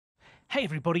Hey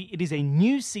everybody, it is a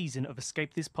new season of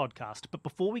Escape This Podcast, but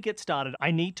before we get started, I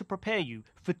need to prepare you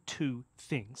for two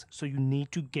things, so you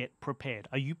need to get prepared.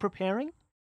 Are you preparing?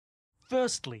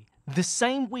 Firstly, the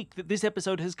same week that this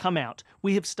episode has come out,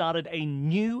 we have started a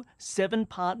new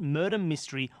 7-part murder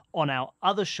mystery on our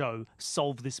other show,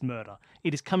 Solve This Murder.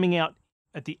 It is coming out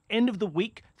at the end of the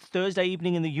week, Thursday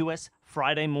evening in the US,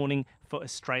 Friday morning for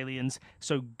Australians.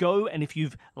 So go, and if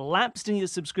you've lapsed in your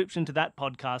subscription to that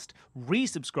podcast,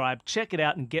 resubscribe, check it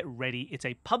out, and get ready. It's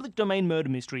a public domain murder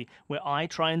mystery where I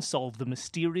try and solve the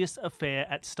mysterious affair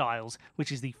at Styles,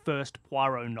 which is the first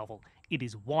Poirot novel. It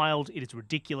is wild, it is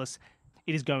ridiculous,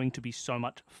 it is going to be so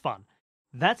much fun.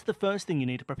 That's the first thing you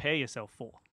need to prepare yourself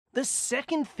for. The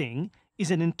second thing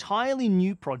is an entirely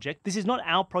new project. This is not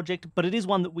our project, but it is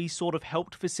one that we sort of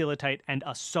helped facilitate and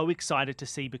are so excited to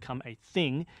see become a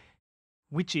thing,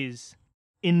 which is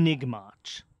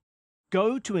Enigmarch.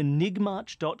 Go to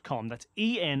enigmarch.com, that's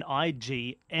ENIGMARCH,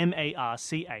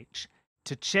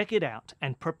 to check it out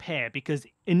and prepare, because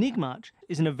Enigmarch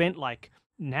is an event like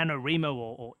NaNoWriMo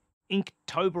or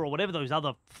Inktober or whatever those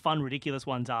other fun, ridiculous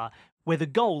ones are, where the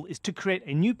goal is to create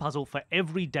a new puzzle for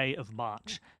every day of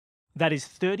March. That is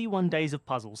 31 days of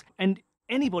puzzles, and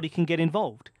anybody can get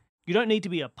involved. You don't need to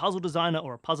be a puzzle designer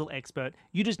or a puzzle expert.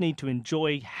 You just need to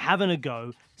enjoy having a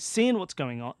go, seeing what's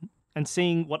going on, and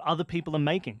seeing what other people are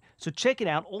making. So check it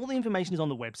out. All the information is on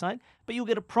the website, but you'll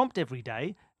get a prompt every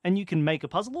day, and you can make a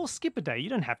puzzle or skip a day. You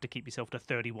don't have to keep yourself to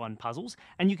 31 puzzles,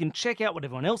 and you can check out what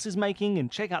everyone else is making and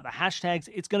check out the hashtags.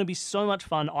 It's going to be so much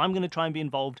fun. I'm going to try and be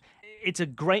involved. It's a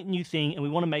great new thing, and we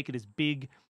want to make it as big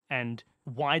and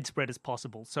widespread as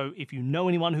possible. So if you know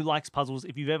anyone who likes puzzles,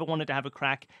 if you've ever wanted to have a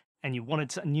crack and you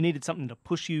needed something to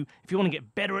push you, if you want to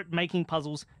get better at making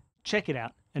puzzles, check it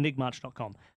out,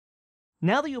 enigmarch.com.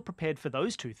 Now that you're prepared for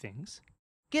those two things,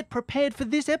 get prepared for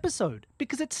this episode,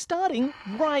 because it's starting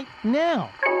right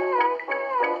now.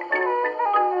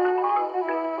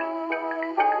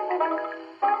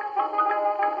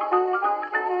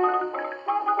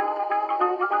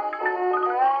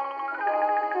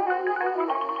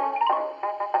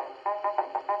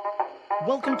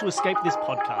 Welcome to Escape This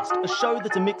Podcast, a show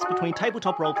that's a mix between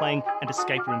tabletop role-playing and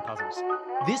escape room puzzles.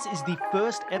 This is the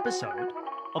first episode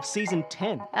of Season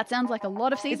 10. That sounds like a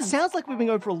lot of seasons. It sounds like we've been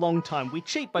going for a long time. We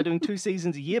cheat by doing 2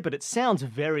 seasons a year, but it sounds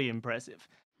very impressive.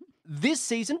 This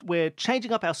season, we're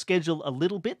changing up our schedule a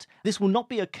little bit. This will not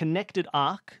be a connected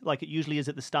arc like it usually is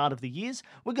at the start of the years.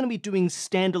 We're going to be doing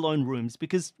standalone rooms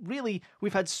because really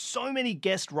we've had so many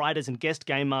guest writers and guest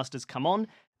game masters come on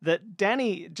that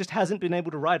Danny just hasn't been able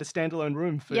to write a standalone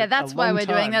room for Yeah, that's a why long we're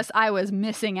time. doing this. I was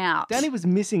missing out. Danny was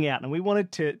missing out, and we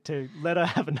wanted to let her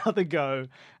have another go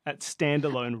at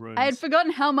standalone rooms. I had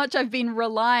forgotten how much I've been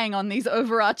relying on these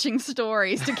overarching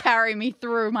stories to carry me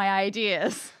through my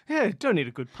ideas. Yeah, don't need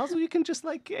a good puzzle. You can just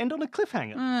end on a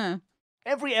cliffhanger.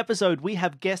 Every episode, we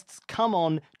have guests come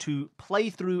on to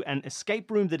play through an escape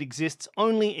room that exists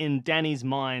only in Danny's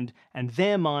mind and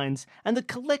their minds and the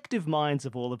collective minds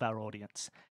of all of our audience.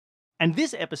 And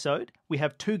this episode, we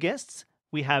have 2 guests.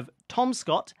 We have Tom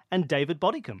Scott and David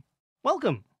Bodycombe.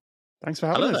 Welcome. Thanks for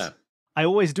having us. I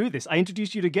always do this. I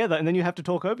introduce you together and then you have to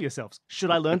talk over yourselves.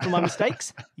 Should I learn from my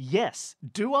mistakes? Yes.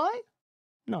 Do I?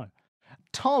 No.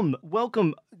 Tom,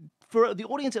 welcome. For the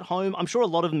audience at home, I'm sure a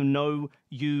lot of them know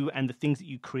you and the things that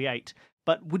you create,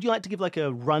 but would you like to give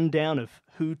a rundown of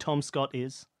who Tom Scott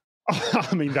is?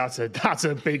 I mean, that's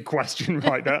a big question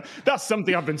right there. That's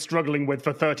something I've been struggling with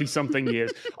for 30-something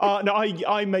years. No,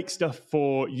 I make stuff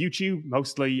for YouTube,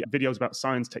 mostly videos about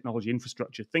science, technology,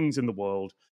 infrastructure, things in the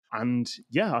world. And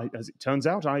yeah, as it turns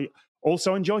out, I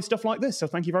also enjoy stuff like this. So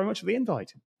thank you very much for the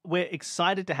invite. We're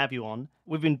excited to have you on.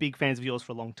 We've been big fans of yours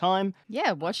for a long time.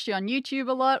 Yeah, watched you on YouTube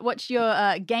a lot, watched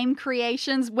your game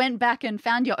creations, went back and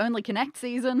found your Only Connect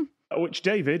season. Which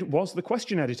David was the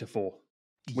question editor for.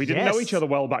 We didn't know each other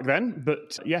well back then,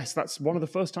 but yes, that's one of the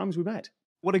first times we met.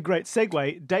 What a great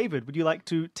segue. David, would you like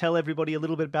to tell everybody a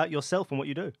little bit about yourself and what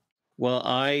you do? Well,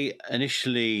 I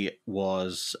initially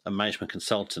was a management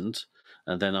consultant,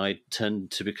 and then I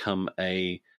turned to become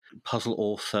a puzzle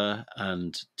author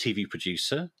and TV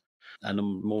producer, and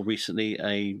more recently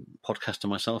a podcaster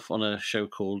myself on a show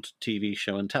called TV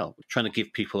Show and Tell, trying to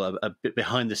give people a bit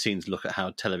behind-the-scenes look at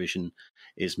how television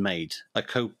is made. I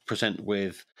co-present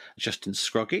with Justin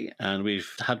Scroggy, and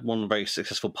we've had one very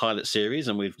successful pilot series,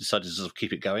 and we've decided to sort of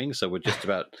keep it going, so we're just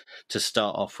about to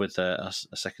start off with a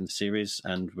second series,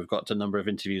 and we've got a number of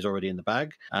interviews already in the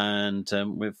bag, and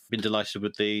we've been delighted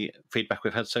with the feedback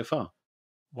we've had so far.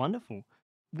 Wonderful.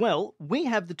 Well, we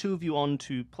have the two of you on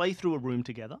to play through a room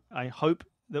together. I hope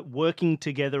that working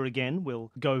together again will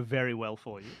go very well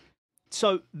for you.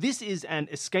 So this is an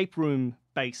escape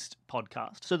room-based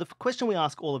podcast. So the question we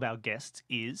ask all of our guests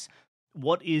is,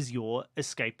 what is your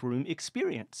escape room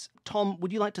experience? Tom,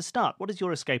 would you like to start? What is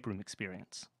your escape room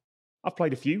experience? I've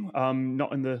played a few,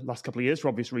 not in the last couple of years for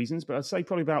obvious reasons, but I'd say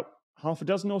probably about half a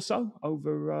dozen or so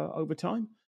over time.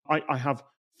 I have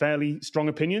fairly strong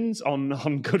opinions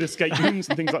on good escape rooms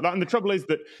and things like that. And the trouble is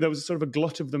that there was sort of a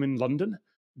glut of them in London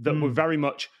that were very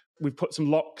much, we've put some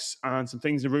locks and some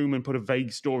things in the room and put a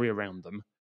vague story around them.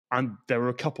 And there were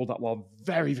a couple that were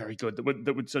very, very good that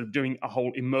were sort of doing a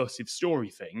whole immersive story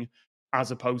thing,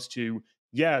 as opposed to,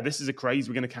 yeah, this is a craze,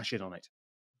 we're going to cash in on it.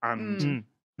 And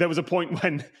there was a point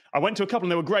when I went to a couple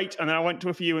and they were great, and then I went to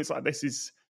a few and it's like, this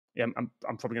is, yeah,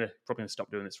 I'm probably gonna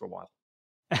stop doing this for a while.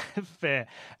 Fair.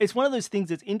 It's one of those things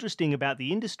that's interesting about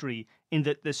the industry in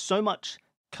that there's so much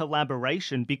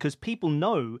collaboration because people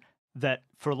know that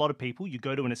for a lot of people, you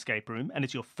go to an escape room and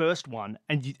it's your first one,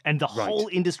 and the whole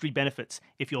industry benefits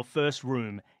if your first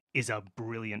room is a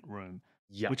brilliant room.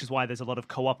 Yeah. Which is why there's a lot of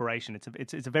cooperation.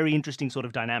 It's a very interesting sort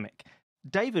of dynamic.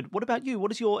 David, what about you? What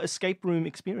is your escape room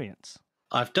experience?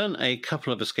 I've done a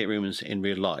couple of escape rooms in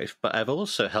real life, but I've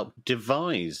also helped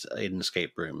devise an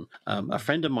escape room. A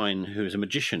friend of mine who is a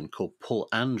magician called Paul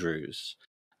Andrews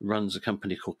runs a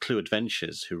company called Clue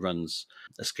Adventures, who runs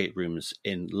escape rooms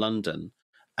in London.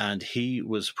 And he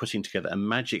was putting together a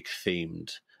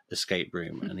magic-themed escape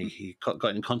room. And he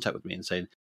got in contact with me and said,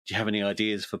 do you have any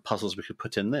ideas for puzzles we could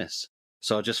put in this?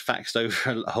 So I just faxed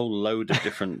over a whole load of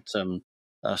different sort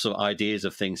of ideas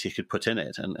of things he could put in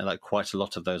it, and like quite a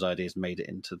lot of those ideas made it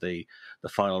into the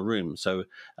final room. So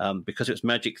because it's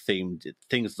magic themed,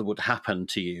 things that would happen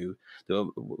to you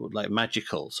that were like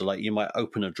magical. So like you might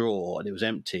open a drawer and it was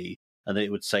empty, and then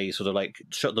it would say sort of like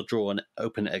shut the drawer and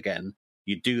open it again.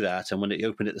 You do that, and when you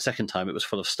opened it the second time, it was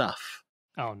full of stuff.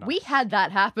 Oh no! We had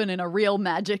that happen in a real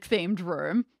magic themed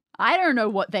room. I don't know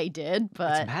what they did,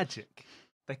 but it's magic.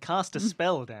 They cast a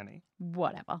spell, Danny.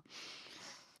 Whatever.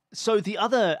 So the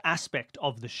other aspect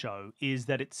of the show is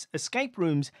that it's escape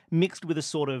rooms mixed with a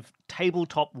sort of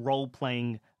tabletop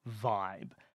role-playing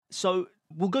vibe. So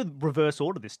we'll go reverse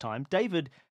order this time. David,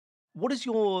 what is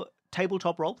your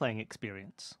tabletop role-playing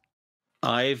experience?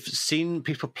 I've seen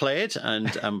people play it,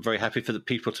 and I'm very happy for the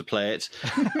people to play it.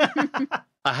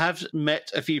 I have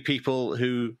met a few people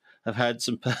who have had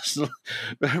some personal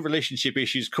relationship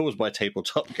issues caused by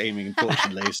tabletop gaming,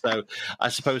 unfortunately. So I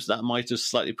suppose that might have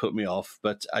slightly put me off.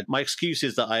 But my excuse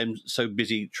is that I am so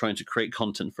busy trying to create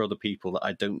content for other people that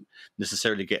I don't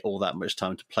necessarily get all that much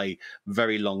time to play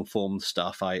very long-form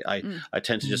stuff. I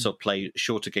tend to just sort of play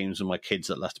shorter games with my kids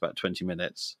that last about 20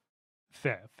 minutes.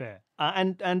 Fair.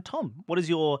 And Tom, what is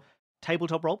your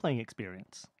tabletop role-playing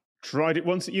experience? Tried it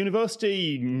once at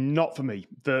university, not for me.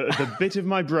 The bit of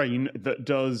my brain that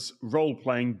does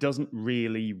role-playing doesn't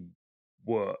really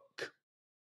work.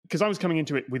 Because I was coming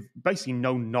into it with basically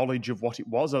no knowledge of what it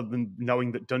was, other than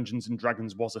knowing that Dungeons and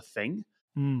Dragons was a thing.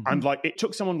 Mm-hmm. And like it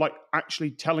took someone like actually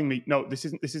telling me, no, this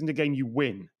isn't a game you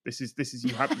win. This is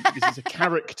a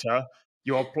character.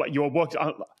 You are working.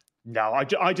 No,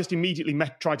 I just immediately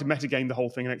tried to metagame the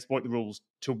whole thing and exploit the rules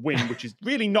to win, which is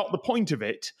really not the point of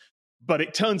it. But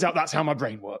it turns out that's how my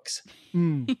brain works.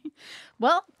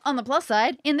 Well, on the plus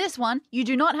side, in this one, you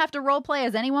do not have to roleplay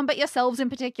as anyone but yourselves in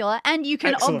particular, and you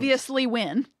can obviously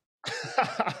win.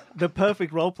 The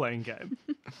perfect role-playing game.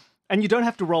 And you don't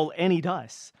have to roll any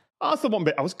dice. Oh, that's the one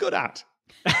bit I was good at.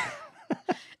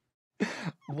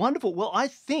 Wonderful. Well, I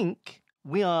think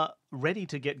we are ready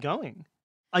to get going.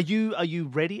 Are you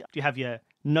ready? Do you have your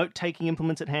note-taking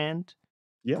implements at hand?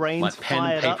 Yeah. Brains my pen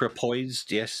fired and paper up. are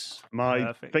poised, yes.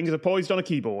 My fingers are poised on a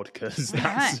keyboard because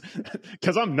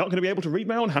I'm not going to be able to read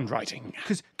my own handwriting.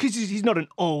 Because he's not an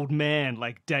old man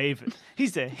like David.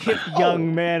 He's a hip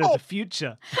young man of the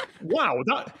future. Wow,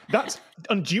 that's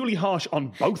unduly harsh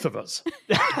on both of us.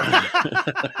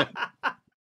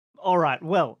 All right,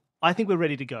 well, I think we're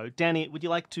ready to go. Danny, would you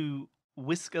like to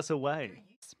whisk us away?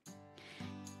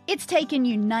 It's taken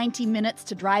you 90 minutes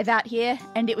to drive out here,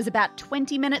 and it was about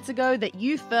 20 minutes ago that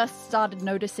you first started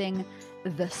noticing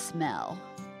the smell.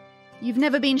 You've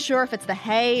never been sure if it's the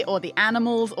hay or the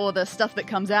animals or the stuff that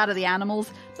comes out of the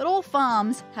animals, but all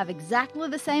farms have exactly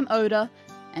the same odor,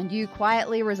 and you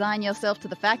quietly resign yourself to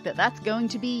the fact that that's going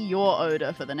to be your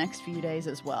odor for the next few days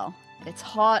as well. It's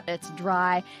hot, it's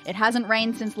dry, it hasn't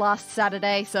rained since last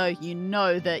Saturday, so you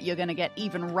know that you're going to get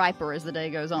even riper as the day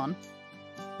goes on.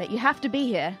 But you have to be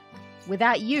here.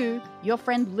 Without you, your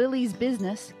friend Lily's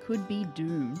business could be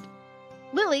doomed.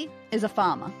 Lily is a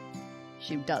farmer.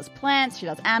 She does plants, she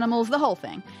does animals, the whole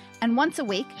thing. And once a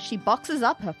week, she boxes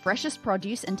up her freshest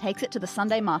produce and takes it to the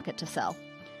Sunday market to sell.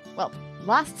 Well,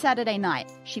 Last Saturday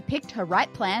night, she picked her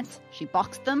ripe plants, she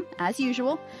boxed them, as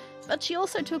usual, but she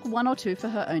also took one or two for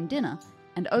her own dinner,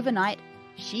 and overnight,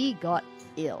 she got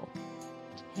ill.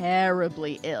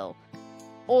 Terribly ill.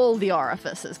 All the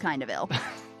orifices kind of ill.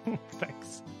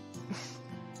 Thanks.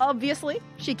 Obviously,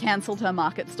 she cancelled her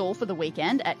market stall for the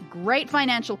weekend at great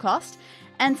financial cost,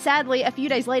 and sadly, a few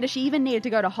days later, she even needed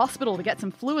to go to hospital to get some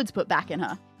fluids put back in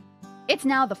her. It's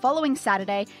now the following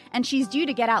Saturday, and she's due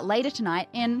to get out later tonight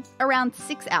in around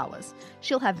 6 hours.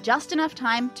 She'll have just enough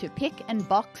time to pick and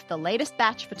box the latest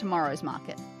batch for tomorrow's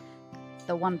market.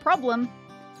 The one problem,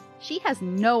 she has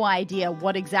no idea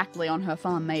what exactly on her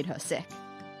farm made her sick.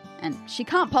 And she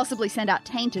can't possibly send out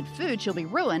tainted food, she'll be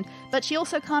ruined, but she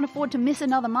also can't afford to miss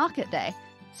another market day.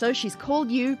 So she's called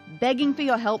you, begging for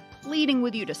your help, pleading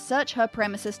with you to search her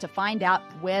premises to find out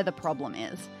where the problem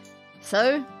is.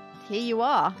 So, here you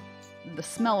are. The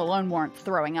smell alone warrants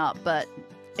throwing up, but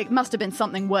it must have been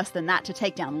something worse than that to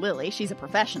take down Lily. She's a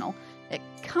professional. It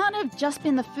can't have just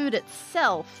been the food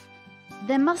itself.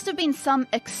 There must have been some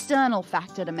external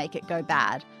factor to make it go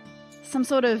bad. Some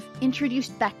sort of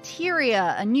introduced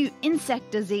bacteria, a new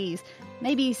insect disease,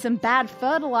 maybe some bad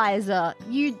fertilizer.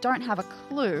 You don't have a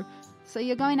clue, so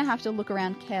you're going to have to look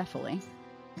around carefully.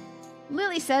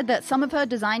 Lily said that some of her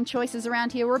design choices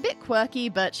around here were a bit quirky,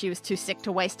 but she was too sick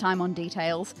to waste time on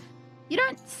details. You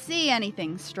don't see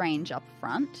anything strange up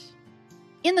front.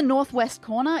 In the northwest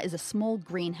corner is a small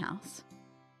greenhouse.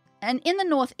 And in the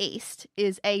northeast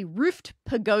is a roofed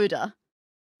pagoda.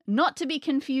 Not to be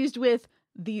confused with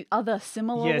the other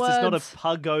similar words. Yes, it's not a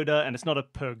pagoda and it's not a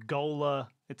pergola.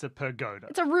 It's a pagoda.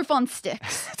 It's a roof on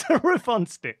sticks. It's a roof on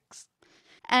sticks.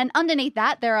 And underneath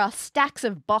that, there are stacks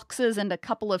of boxes and a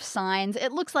couple of signs.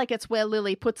 It looks like it's where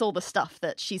Lily puts all the stuff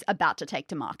that she's about to take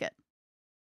to market.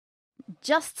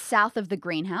 Just south of the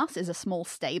greenhouse is a small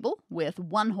stable with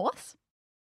one horse.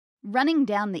 Running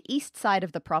down the east side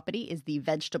of the property is the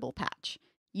vegetable patch.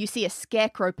 You see a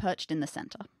scarecrow perched in the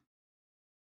centre.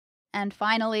 And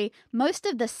finally, most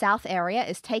of the south area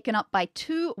is taken up by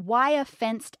 2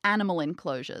 wire-fenced animal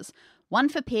enclosures. One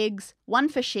for pigs, one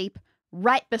for sheep,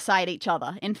 right beside each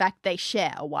other. In fact, they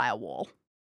share a wire wall.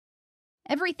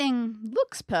 Everything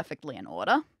looks perfectly in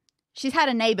order. She's had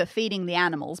a neighbour feeding the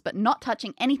animals, but not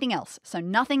touching anything else, so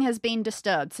nothing has been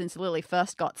disturbed since Lily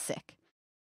first got sick.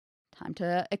 Time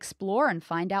to explore and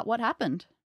find out what happened.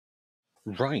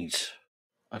 Right.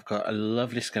 I've got a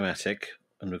lovely schematic,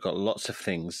 and we've got lots of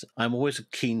things. I'm always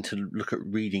keen to look at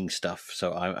reading stuff,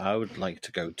 so I would like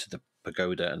to go to the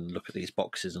pagoda and look at these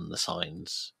boxes and the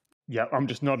signs. Yeah, I'm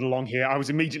just nodding along here. I was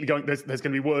immediately going, there's going to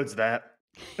be words there.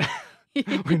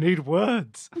 We need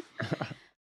words.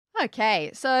 Okay,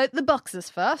 so the boxes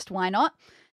first, why not?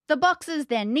 The boxes,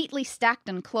 they're neatly stacked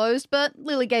and closed, but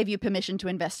Lily gave you permission to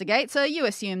investigate, so you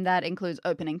assume that includes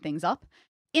opening things up.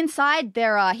 Inside,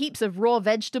 there are heaps of raw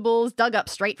vegetables dug up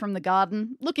straight from the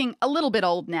garden, looking a little bit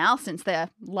old now, since they're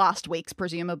last week's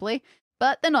presumably,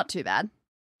 but they're not too bad.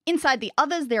 Inside the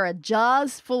others, there are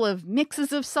jars full of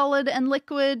mixes of solid and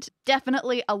liquid.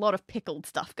 Definitely a lot of pickled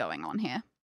stuff going on here.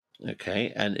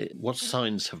 Okay, and what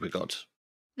signs have we got?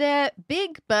 They're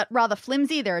big, but rather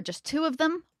flimsy. There are just 2 of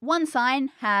them. One sign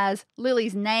has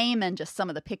Lily's name and just some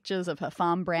of the pictures of her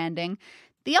farm branding.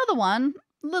 The other one,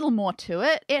 a little more to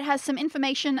it. It has some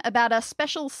information about a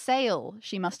special sale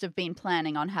she must have been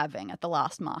planning on having at the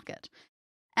last market.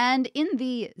 And in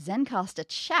the Zencastr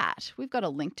chat, we've got a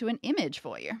link to an image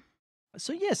for you.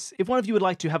 So yes, if one of you would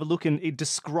like to have a look and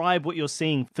describe what you're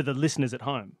seeing for the listeners at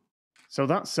home. So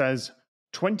that says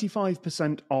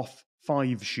 25% off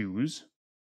 5 shoes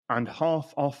and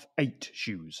half off 8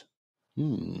 shoes.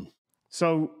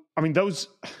 So, I mean, those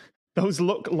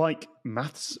look like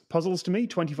maths puzzles to me.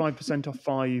 25% off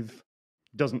 5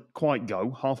 doesn't quite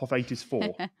go. Half off 8 is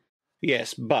 4.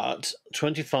 Yes, but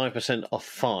 25% off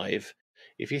 5,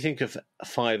 if you think of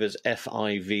 5 as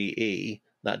FIVE,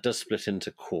 that does split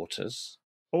into quarters.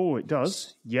 Oh, it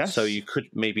does? Yes. So you could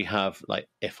maybe have like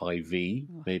FIV,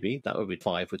 maybe. That would be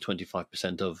 5 with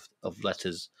 25% of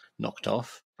letters knocked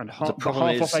off. And half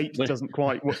of 8 doesn't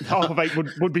quite work. Half of 8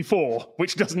 would be 4,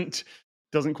 which doesn't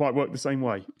quite work the same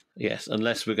way. Yes,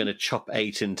 unless we're going to chop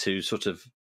 8 into sort of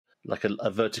like a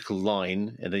vertical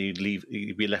line, and then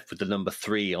you'd be left with the number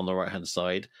 3 on the right-hand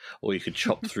side, or you could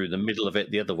chop through the middle of it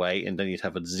the other way, and then you'd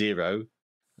have a 0.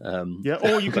 Yeah,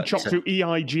 or you could chop through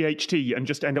EIGHT and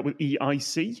just end up with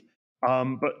EIC.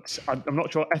 But I'm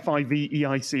not sure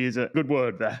FIVEIC is a good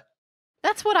word there.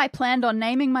 That's what I planned on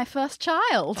naming my first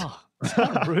child. Oh,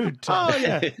 so rude, Tom. Oh,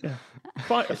 yeah.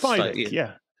 Like,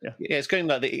 yeah. Yeah, it's going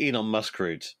like the Elon Musk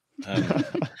route.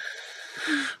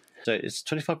 So it's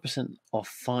 25% off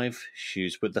 5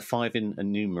 shoes with the 5 in a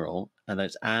numeral, and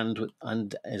it's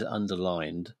and is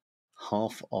underlined,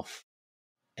 half off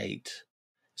 8.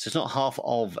 So it's not half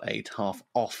of 8, half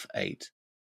off 8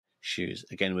 shoes,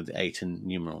 again with the 8 in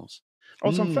numerals.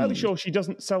 Also, I'm fairly sure she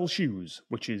doesn't sell shoes,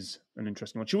 which is an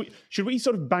interesting one. Should we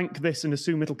sort of bank this and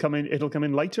assume it'll come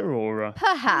in later, or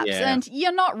Perhaps, Yeah. and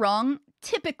you're not wrong.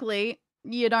 Typically,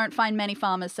 you don't find many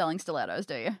farmers selling stilettos,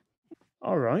 do you?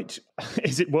 All right.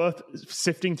 Is it worth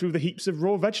sifting through the heaps of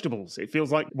raw vegetables? It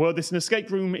feels like, were this an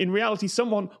escape room, in reality,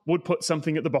 someone would put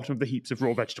something at the bottom of the heaps of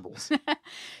raw vegetables.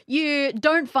 You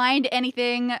don't find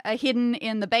anything hidden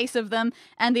in the base of them,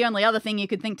 and the only other thing you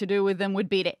could think to do with them would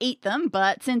be to eat them,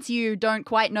 but since you don't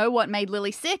quite know what made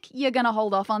Lily sick, you're going to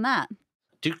hold off on that.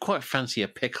 Do quite fancy a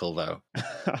pickle, though.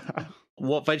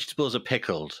 What vegetables are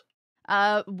pickled?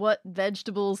 What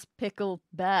vegetables pickle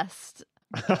best?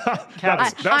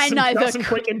 That's neither some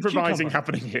quick improvising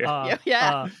Cucumber. happening here.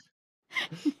 Yeah.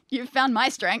 You've found my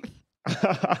strength.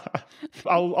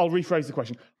 I'll rephrase the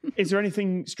question. Is there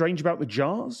anything strange about the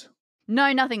jars?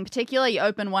 No, nothing particular. You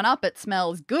open one up, it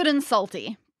smells good and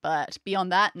salty. But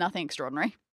beyond that, nothing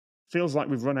extraordinary. Feels like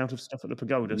we've run out of stuff at the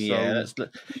pagoda. Yeah, So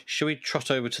shall we trot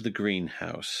over to the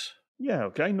greenhouse? yeah,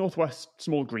 okay. Northwest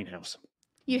small greenhouse.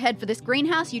 You head for this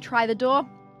greenhouse, you try the door.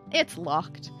 It's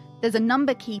locked. There's a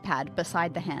number keypad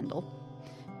beside the handle.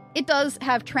 It does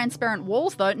have transparent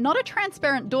walls, though, not a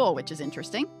transparent door, which is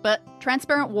interesting, but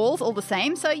transparent walls all the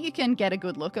same, so you can get a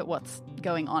good look at what's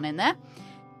going on in there.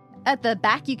 At the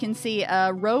back, you can see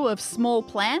a row of small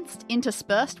plants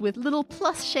interspersed with little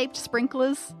plus-shaped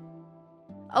sprinklers.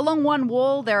 Along one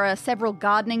wall, there are several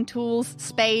gardening tools,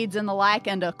 spades and the like,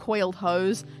 and a coiled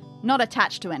hose. Not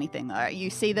attached to anything, though.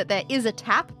 You see that there is a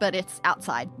tap, but it's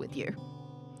outside with you.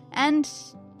 And,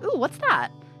 ooh, what's that?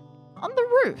 On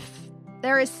the roof,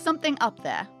 there is something up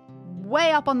there.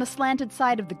 Way up on the slanted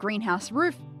side of the greenhouse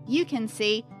roof, you can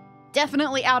see,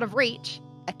 definitely out of reach,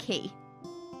 a key.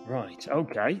 Right,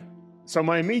 okay. So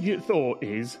my immediate thought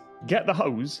is get the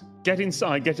hose, get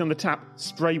inside, get on the tap,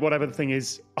 spray whatever the thing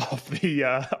is off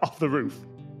the roof.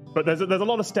 But there's a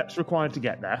lot of steps required to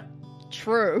get there.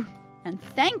 True. And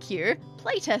thank you,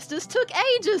 playtesters took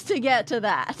ages to get to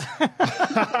that.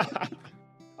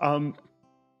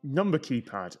 Number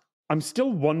keypad. I'm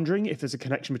still wondering if there's a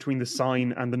connection between the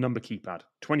sign and the number keypad.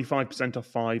 25% off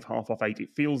 5, half off 8. It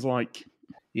feels like...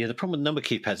 Yeah, the problem with number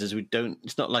keypads is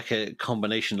it's not like a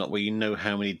combination lock where you know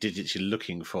how many digits you're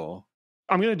looking for.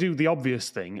 I'm going to do the obvious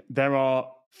thing. There are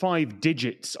 5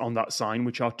 digits on that sign,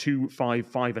 which are 2, 5,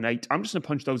 5, and 8. I'm just going to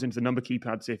punch those into the number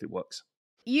keypad, see if it works.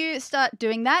 You start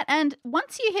doing that, and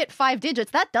once you hit 5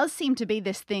 digits, that does seem to be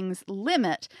this thing's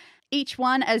limit. Each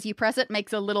one, as you press it,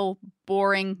 makes a little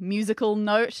boring musical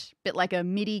note, bit like a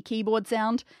MIDI keyboard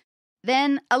sound.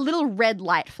 Then a little red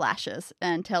light flashes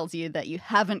and tells you that you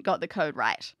haven't got the code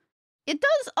right. It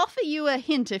does offer you a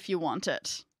hint if you want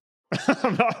it.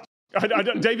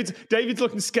 David's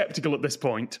looking skeptical at this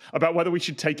point about whether we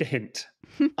should take a hint.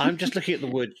 I'm just looking at the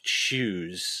word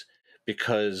shoes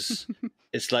because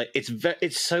it's like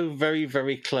it's so very,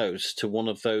 very close to one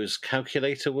of those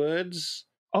calculator words.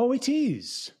 Oh, it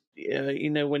is.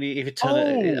 You know, if you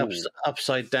turn it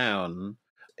upside down,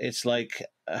 it's like,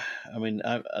 this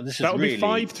is That would really... be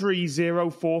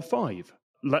 53045.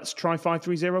 Let's try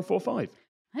 53045.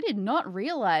 I did not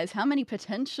realize how many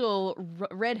potential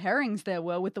red herrings there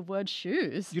were with the word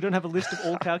shoes. You don't have a list of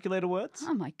all calculator words?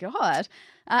 Oh my god.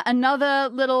 Another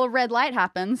little red light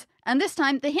happens, and this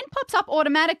time the hint pops up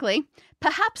automatically,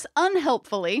 perhaps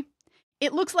unhelpfully.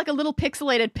 It looks like a little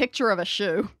pixelated picture of a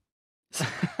shoe.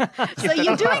 So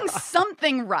you're doing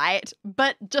something right,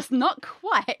 but just not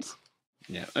quite.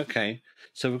 Yeah, okay.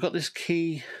 So we've got this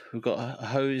key, we've got a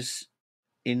hose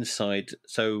inside,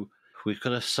 so we've got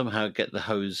to somehow get the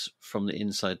hose from the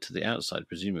inside to the outside,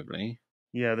 presumably.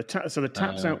 Yeah, the tap's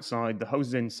outside, the hose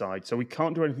is inside, so we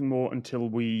can't do anything more until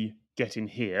we get in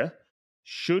here.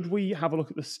 Should we have a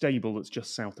look at the stable that's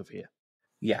just south of here?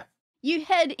 Yeah. You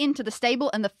head into the stable,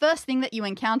 and the first thing that you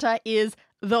encounter is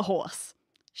the horse.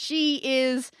 She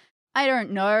is, I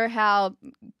don't know how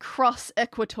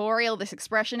cross-equatorial this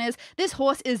expression is. This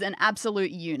horse is an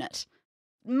absolute unit.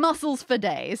 Muscles for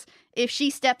days. If she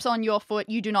steps on your foot,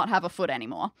 you do not have a foot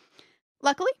anymore.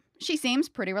 Luckily, she seems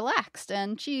pretty relaxed,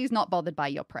 and she's not bothered by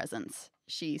your presence.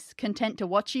 She's content to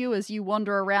watch you as you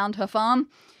wander around her farm.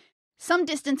 Some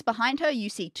distance behind her, you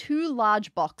see 2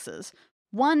 large boxes.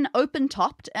 One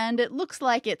open-topped, and it looks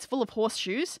like it's full of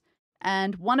horseshoes,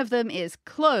 and one of them is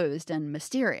closed and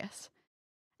mysterious.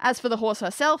 As for the horse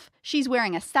herself, she's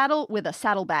wearing a saddle with a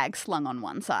saddlebag slung on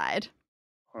one side.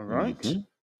 All right. Mm-hmm.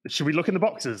 Should we look in the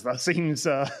boxes? That seems...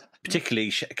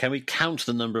 Particularly, can we count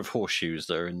the number of horseshoes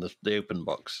that are in the open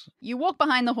box? You walk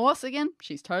behind the horse again.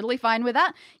 She's totally fine with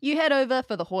that. You head over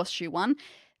for the horseshoe one.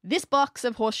 This box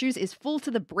of horseshoes is full to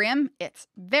the brim. It's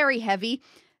very heavy.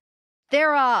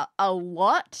 There are a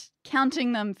lot.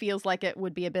 Counting them feels like it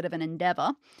would be a bit of an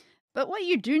endeavor. But what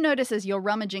you do notice as you're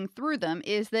rummaging through them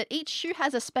is that each shoe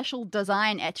has a special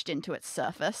design etched into its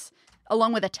surface,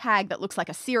 along with a tag that looks like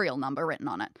a serial number written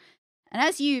on it. And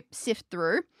as you sift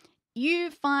through,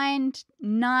 you find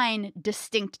 9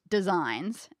 distinct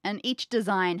designs, and each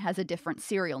design has a different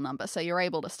serial number, so you're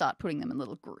able to start putting them in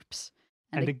little groups.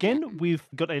 And again, we've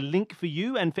got a link for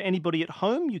you, and for anybody at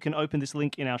home, you can open this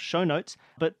link in our show notes.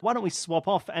 But why don't we swap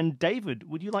off? And David,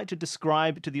 would you like to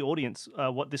describe to the audience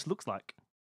what this looks like?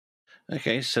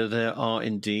 Okay, so there are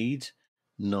indeed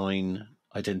 9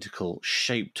 identical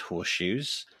shaped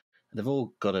horseshoes. They've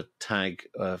all got a tag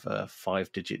of a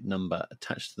 5-digit number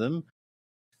attached to them.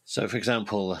 So, for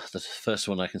example, the first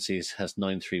one I can see has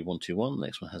 93121, the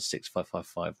next one has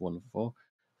 655514,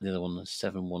 the other one has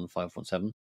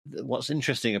 71517. What's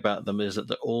interesting about them is that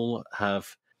they all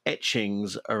have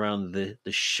etchings around the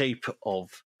shape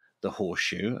of the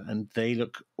horseshoe, and they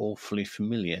look awfully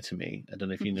familiar to me. I don't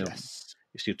know if you know. Yes.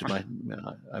 If you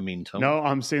I mean, Tom. No,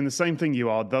 I'm seeing the same thing you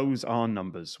are. Those are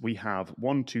numbers. We have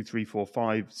 1, 2, 3, 4,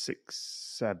 5, 6,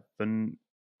 7.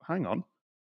 Hang on.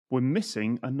 We're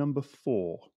missing a number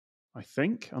 4, I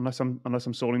think, unless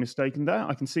I'm sorely mistaken there.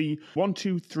 I can see 1,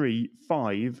 2, 3,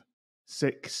 5,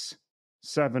 6,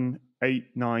 7, 8,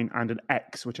 9, and an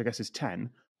X, which I guess is 10.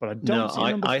 But I don't see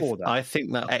a number 4 there. I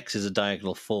think that X is a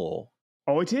diagonal 4.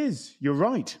 Oh, it is. You're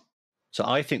right. So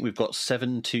I think we've got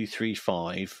 7, 2, 3,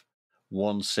 5,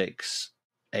 1, 6,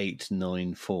 8,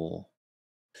 9, 4.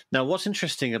 Now, what's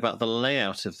interesting about the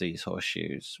layout of these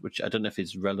horseshoes, which I don't know if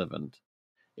is relevant,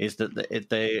 is that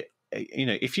they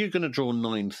if you're going to draw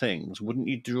 9 things, wouldn't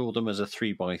you draw them as a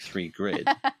 3x3 grid?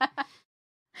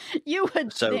 You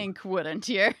would think, wouldn't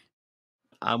you?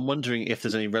 I'm wondering if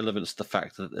there's any relevance to the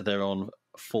fact that they're on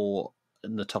 4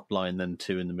 in the top line, then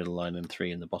 2 in the middle line, and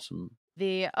 3 in the bottom.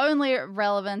 The only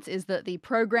relevance is that the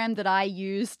program that I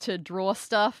use to draw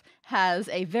stuff has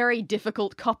a very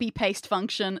difficult copy-paste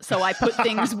function, so I put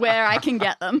things where I can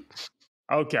get them.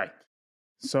 Okay.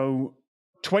 So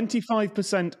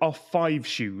 25% off 5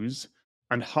 shoes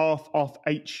and half off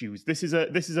 8 shoes. This is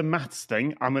a maths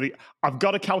thing. I've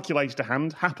got a calculator to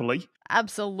hand, happily.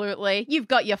 Absolutely. You've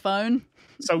got your phone.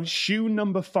 So shoe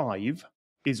number 5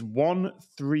 is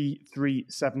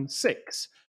 13376.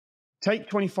 Take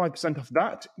 25% off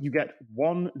that, you get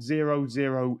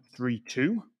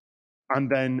 10032. And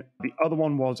then the other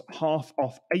one was half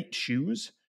off 8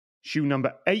 shoes. Shoe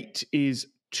number 8 is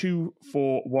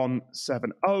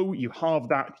 24170. You halve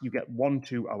that, you get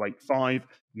 12085.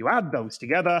 You add those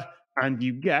together, and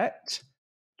you get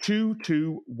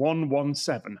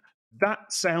 22117.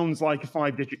 That sounds like a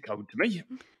 5-digit code to me.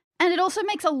 And it also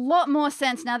makes a lot more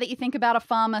sense now that you think about a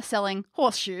farmer selling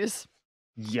horseshoes.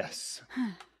 Yes.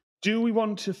 Do we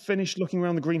want to finish looking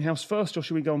around the greenhouse first, or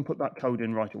should we go and put that code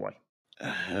in right away?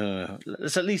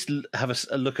 Let's at least have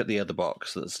a look at the other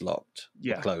box that's locked,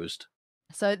 closed.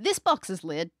 So this box's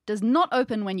lid does not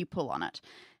open when you pull on it.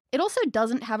 It also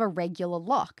doesn't have a regular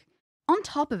lock. On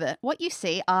top of it, what you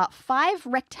see are 5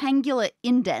 rectangular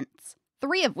indents,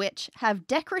 3 of which have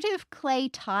decorative clay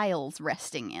tiles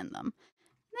resting in them.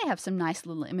 They have some nice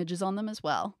little images on them as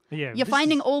well. Yeah, You're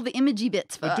finding all the imagey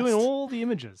bits first. We're doing all the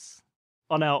images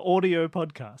on our audio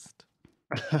podcast.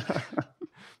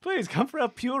 Please come for our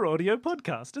pure audio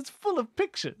podcast. It's full of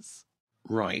pictures.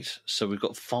 Right. So we've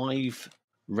got 5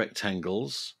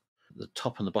 rectangles. The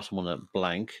top and the bottom one are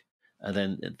blank. And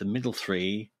then at the middle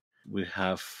 3, we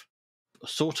have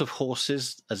sort of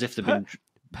horses as if they've been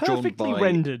drawn perfectly by...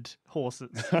 rendered horses.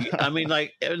 I mean,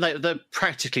 like they're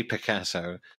practically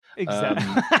Picasso.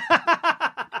 Exactly.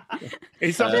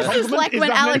 Is that This is like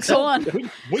when Alex Horn...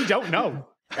 We don't know.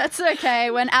 That's okay.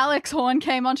 When Alex Horn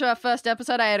came onto our first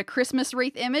episode, I had a Christmas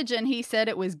wreath image, and he said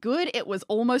it was good. It was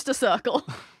almost a circle.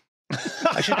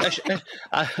 I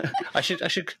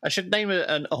should name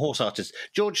a horse artist.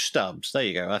 George Stubbs. There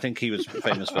you go. I think he was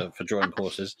famous for drawing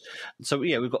horses. So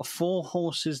yeah, we've got 4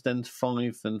 horses, then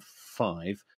 5, then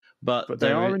 5. But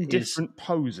they are in different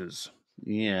poses.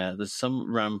 Yeah, there's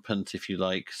some rampant, if you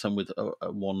like, some with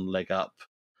one leg up.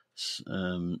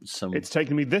 Some. It's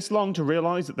taken me this long to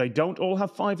realise that they don't all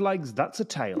have 5 legs. That's a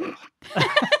tail.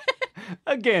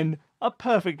 Again, a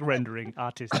perfect rendering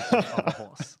artistic of a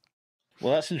horse.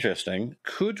 Well, that's interesting.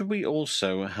 Could we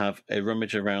also have a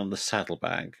rummage around the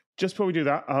saddlebag? Just before we do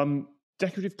that,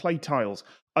 decorative clay tiles.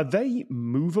 Are they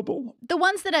movable? The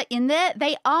ones that are in there,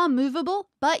 they are movable,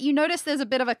 but you notice there's a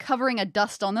bit of a covering of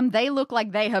dust on them. They look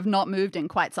like they have not moved in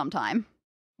quite some time.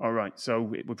 All right, so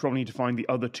we probably need to find the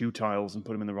other 2 tiles and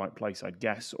put them in the right place, I'd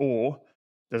guess. Or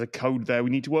there's a code there we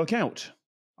need to work out.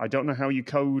 I don't know how you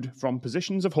code from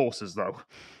positions of horses, though.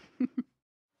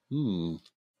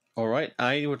 All right,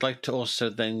 I would like to also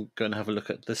then go and have a look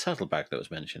at the saddlebag that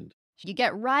was mentioned. You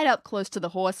get right up close to the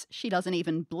horse. She doesn't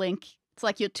even blink. It's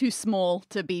like you're too small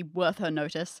to be worth her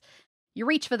notice. You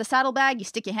reach for the saddlebag, you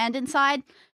stick your hand inside.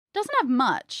 Doesn't have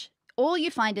much. All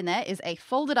you find in there is a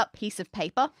folded up piece of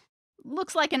paper.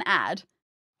 Looks like an ad.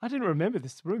 I didn't remember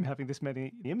this room having this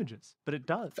many images, but it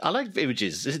does. I like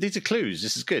images. These are clues.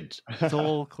 This is good. It's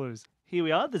all clues. Here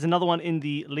we are. There's another one in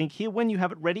the link here. When you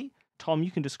have it ready, Tom,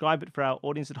 you can describe it for our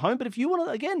audience at home. But if you want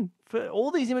to, again, for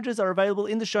all these images are available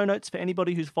in the show notes for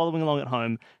anybody who's following along at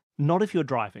home. Not if you're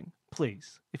driving,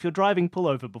 please. If you're driving, pull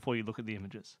over before you look at the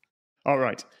images. All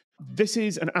right. This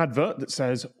is an advert that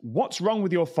says, "What's wrong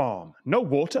with your farm? No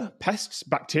water, pests,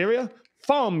 bacteria?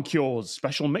 Farm Cures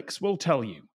special mix will tell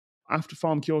you. After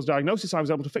Farm Cures diagnosis, I was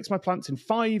able to fix my plants in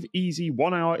 5 easy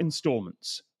 1-hour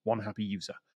installments. One happy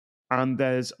user." And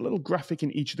there's a little graphic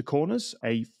in each of the corners,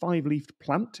 a 5-leafed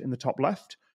plant in the top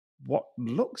left, what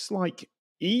looks like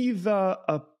either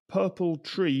a purple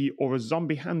tree or a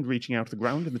zombie hand reaching out of the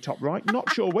ground in the top right,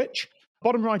 not sure which.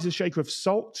 Bottom right is a shaker of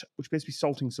salt, which appears to be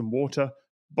salting some water.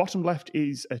 Bottom left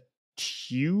is a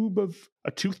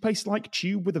toothpaste-like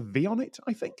tube with a V on it,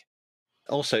 I think.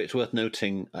 Also, it's worth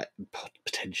noting,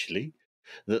 potentially,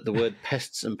 that the word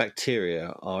pests and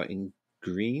bacteria are in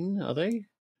green, are they?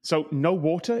 So no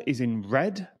water is in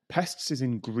red, pests is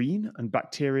in green, and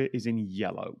bacteria is in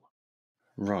yellow.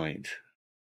 Right.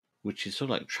 Which is sort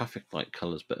of like traffic light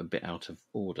colours, but a bit out of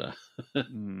order.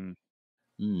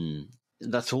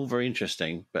 That's all very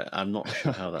interesting, but I'm not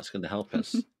sure how that's going to help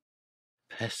us.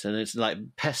 Pests, and it's like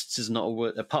pests is not a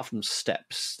word apart from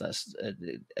steps. That's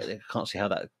I can't see how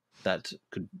that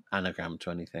could anagram to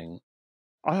anything.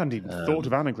 I hadn't even thought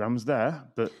of anagrams there,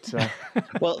 but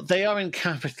well, they are in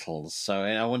capitals, so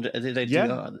I wonder.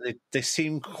 They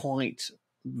seem quite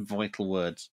vital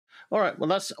words. All right, well,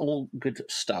 that's all good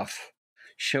stuff.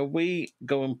 Shall we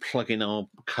go and plug in our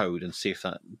code and see if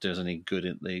that does any good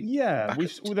in the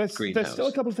there's still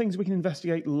a couple of things we can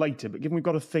investigate later, but given we've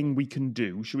got a thing we can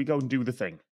do, should we go and do the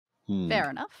thing? Fair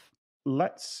enough.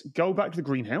 Let's go back to the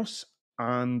greenhouse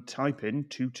and type in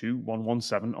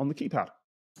 22117 on the keypad.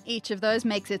 Each of those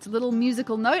makes its little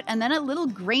musical note, and then a little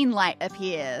green light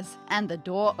appears, and the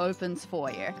door opens for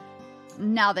you.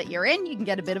 Now that you're in, you can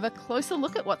get a bit of a closer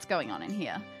look at what's going on in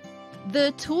here.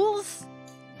 The tools,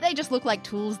 they just look like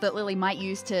tools that Lily might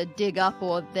use to dig up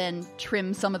or then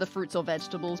trim some of the fruits or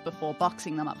vegetables before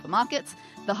boxing them up for markets.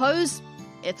 The hose,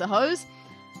 it's a hose.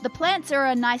 The plants are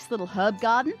a nice little herb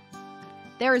garden.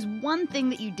 There is one thing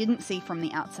that you didn't see from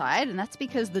the outside, and that's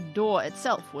because the door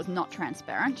itself was not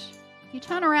transparent. You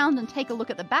turn around and take a look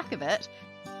at the back of it.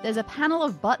 There's a panel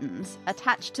of buttons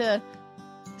attached to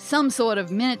some sort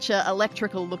of miniature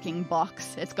electrical looking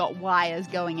box. It's got wires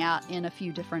going out in a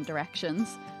few different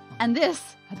directions. And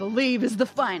this, I believe, is the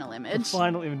final image. The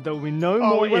final image. There will be no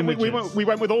more images. We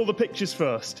went with all the pictures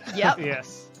first. Yep.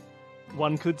 Yes.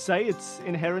 One could say it's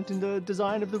inherent in the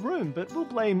design of the room, but we'll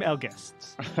blame our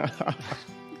guests.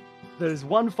 There's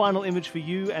one final image for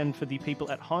you and for the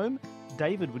people at home.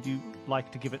 David, would you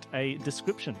like to give it a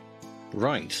description?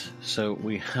 Right. So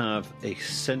we have a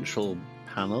central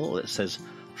panel that says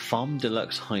Farm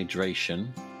Deluxe Hydration,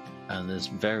 and there's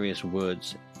various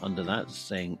words under that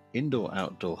saying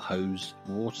indoor-outdoor hose,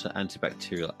 water,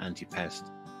 antibacterial, anti-pest,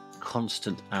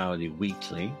 constant hourly,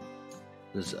 weekly.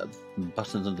 There's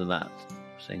buttons under that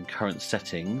saying current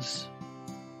settings.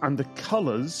 And the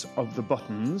colours of the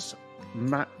buttons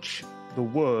match the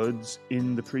words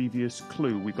in the previous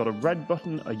clue. We've got a red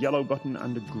button, a yellow button,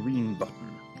 and a green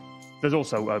button. There's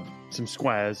also some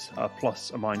squares, a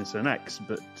plus, a minus, and an X,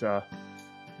 but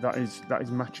that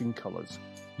is matching colours.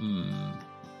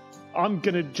 I'm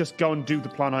going to just go and do the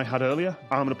plan I had earlier.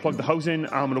 I'm going to plug the hose in.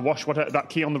 I'm going to wash that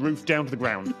key on the roof down to the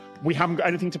ground. We haven't got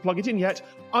anything to plug it in yet.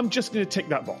 I'm just going to tick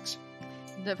that box.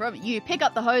 No problem. You pick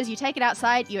up the hose, you take it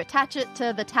outside, you attach it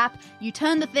to the tap, you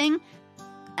turn the thing,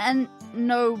 and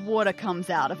no water comes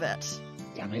out of it.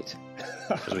 Damn it.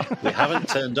 We haven't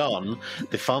turned on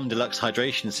the Farm Deluxe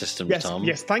hydration system, yes, Tom.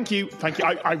 Yes, thank you.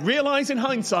 I realise in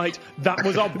hindsight that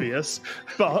was obvious,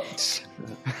 but...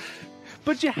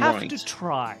 But you have to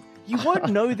try. You won't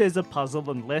know there's a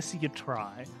puzzle unless you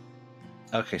try.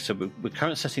 Okay, so the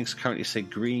current settings currently say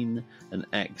green, an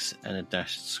X, and a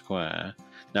dashed square.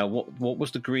 Now, what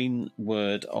was the green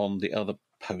word on the other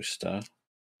poster.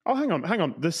 Oh, hang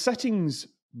on. The settings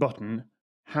button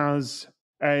has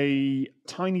a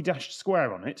tiny dashed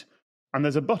square on it, and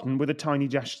there's a button with a tiny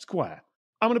dashed square.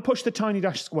 I'm going to push the tiny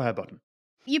dashed square button.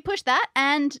 You push that,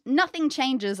 and nothing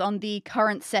changes on the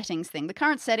current settings thing. The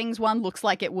current settings one looks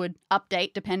like it would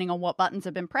update depending on what buttons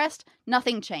have been pressed.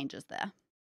 Nothing changes there.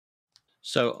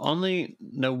 So on the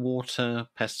no water,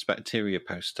 pests, bacteria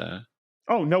poster...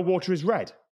 Oh, no water is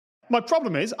red. My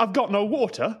problem is I've got no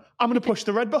water. I'm going to push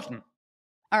the red button.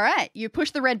 All right, you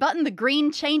push the red button, the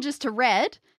green changes to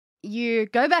red. You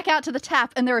go back out to the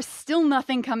tap, and there is still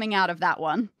nothing coming out of that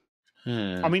one.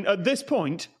 I mean, at this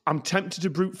point, I'm tempted to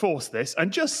brute force this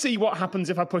and just see what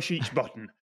happens if I push each button.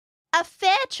 A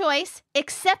fair choice,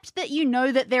 except that you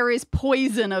know that there is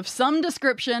poison of some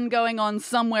description going on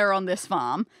somewhere on this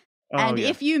farm. And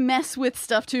if you mess with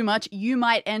stuff too much, you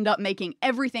might end up making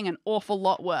everything an awful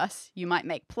lot worse. You might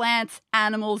make plants,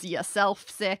 animals, yourself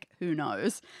sick, who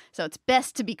knows. So it's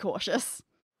best to be cautious.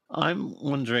 I'm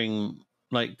wondering,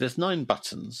 like, there's 9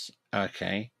 buttons,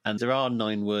 okay, and there are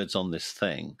 9 words on this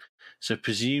thing. So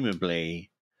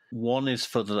presumably, one is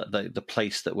for the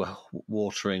place that we're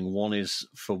watering, one is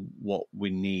for what we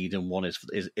need, and one is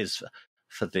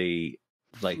for the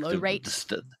like Flow rate.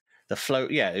 The flow.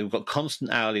 Yeah, we've got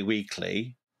constant, hourly,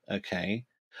 weekly. Okay.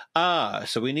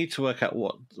 So we need to work out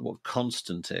what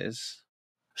constant is.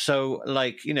 So,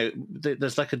 like, you know,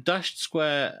 there's like a dashed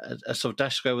square, a sort of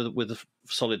dashed square with a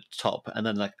solid top, and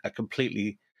then like a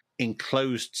completely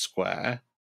enclosed square.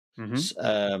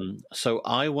 Mm-hmm. So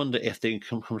I wonder if the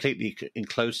completely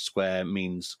enclosed square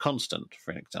means constant,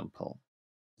 for example.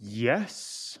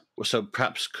 Yes. So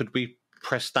perhaps could we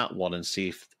press that one and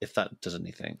see if that does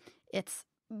anything? It's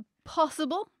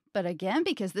possible, but again,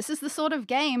 because this is the sort of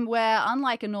game where,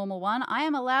 unlike a normal one, I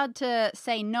am allowed to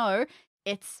say no.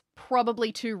 It's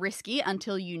probably too risky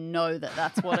until you know that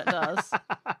that's what it does.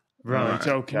 Right,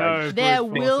 okay. No, There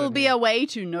will be a way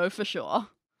to know for sure.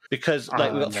 Because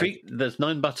like we've got 3, there's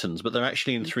 9 buttons, but they're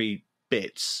actually in 3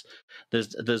 bits. There's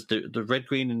the red,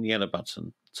 green, and yellow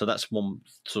button. So that's one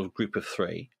sort of group of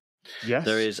 3. Yes.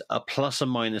 There is a plus, a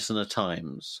minus, and a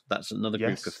times. That's another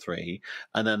group of 3.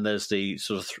 And then there's the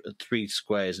sort of 3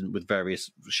 squares with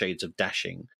various shades of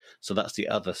dashing. So that's the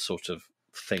other sort of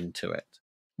thing to it.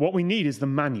 What we need is the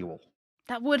manual.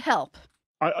 That would help.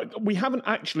 We haven't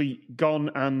actually gone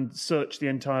and searched the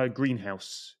entire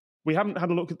greenhouse. We haven't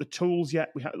had a look at the tools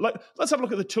yet. Let's have a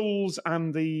look at the tools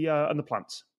and the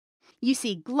plants. You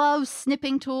see gloves,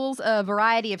 snipping tools, a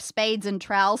variety of spades and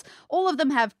trowels. All of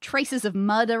them have traces of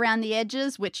mud around the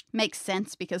edges, which makes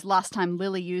sense because last time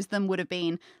Lily used them would have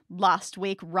been last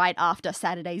week, right after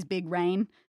Saturday's big rain.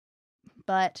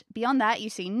 But beyond that,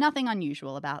 you see nothing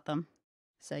unusual about them.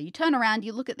 So you turn around,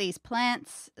 you look at these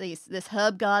plants, this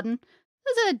herb garden.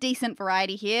 There's a decent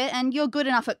variety here, and you're good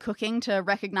enough at cooking to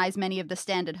recognize many of the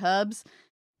standard herbs.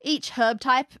 Each herb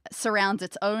type surrounds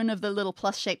its own of the little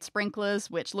plus-shaped sprinklers,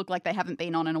 which look like they haven't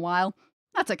been on in a while.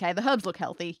 That's okay, the herbs look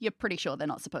healthy. You're pretty sure they're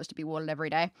not supposed to be watered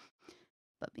every day.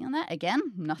 But beyond that, again,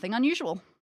 nothing unusual.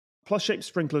 Plus-shaped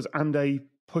sprinklers and a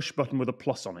push button with a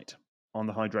plus on it on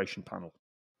the hydration panel.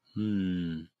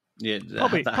 Yeah,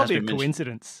 probably a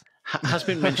coincidence. Has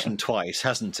been mentioned twice,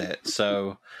 hasn't it?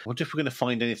 So I wonder if we're going to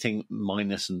find anything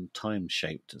minus and time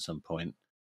shaped at some point.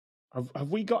 Have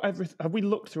we got everything? Have we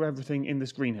looked through everything in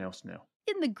this greenhouse now?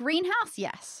 In the greenhouse,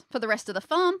 yes. For the rest of the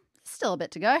farm, still a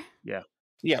bit to go. Yeah.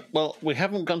 Yeah, well, we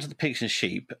haven't gone to the pigs and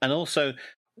sheep. And also,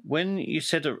 when you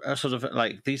said a sort of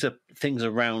like these are things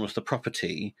around the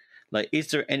property, like is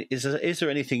there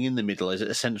anything in the middle? Is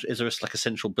there like a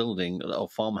central building or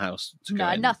farmhouse?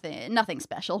 No, nothing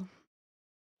special.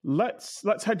 Let's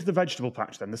head to the vegetable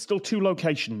patch then. There's still 2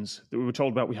 locations that we were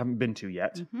told about we haven't been to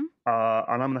yet. Mm-hmm.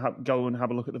 And I'm going to go and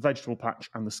have a look at the vegetable patch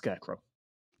and the scarecrow.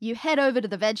 You head over to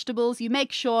the vegetables. You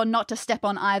make sure not to step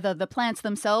on either the plants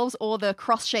themselves or the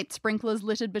cross-shaped sprinklers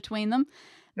littered between them.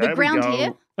 The ground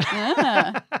here...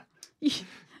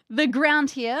 The ground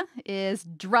here is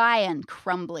dry and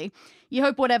crumbly. You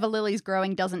hope whatever Lily's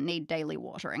growing doesn't need daily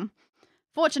watering.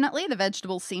 Fortunately, the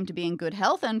vegetables seem to be in good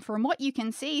health, and from what you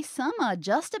can see, some are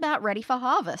just about ready for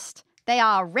harvest. They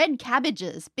are red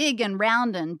cabbages, big and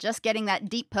round and just getting that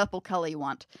deep purple colour you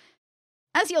want.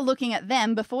 As you're looking at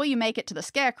them, before you make it to the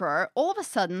scarecrow, all of a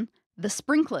sudden, the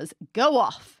sprinklers go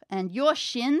off, and your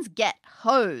shins get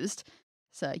hosed.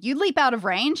 So you leap out of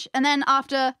range, and then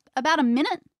after about a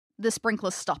minute, the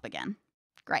sprinklers stop again.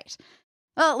 Great.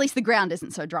 Well, at least the ground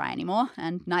isn't so dry anymore,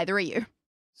 and neither are you.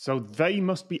 So they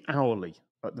must be hourly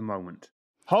at the moment.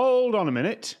 Hold on a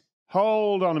minute.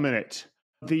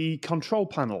 The control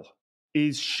panel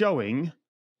is showing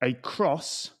a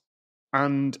cross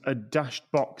and a dashed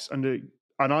box and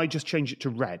and I just change it to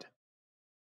red.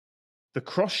 The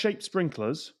cross-shaped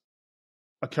sprinklers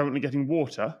are currently getting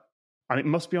water, and it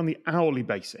must be on the hourly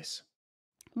basis.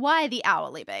 Why the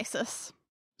hourly basis?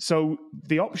 So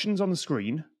the options on the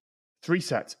screen, 3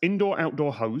 sets: indoor,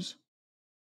 outdoor hose,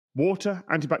 water,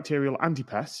 antibacterial,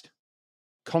 antipest,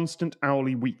 constant,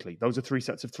 hourly, weekly. Those are 3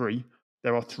 sets of 3.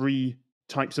 There are 3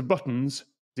 types of buttons,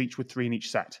 each with 3 in each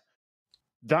set.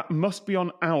 That must be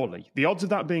on hourly. The odds of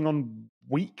that being on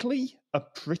weekly are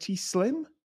pretty slim.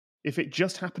 If it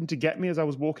just happened to get me as I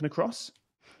was walking across,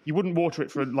 you wouldn't water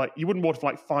it for like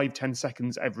 5-10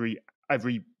 seconds every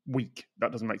week.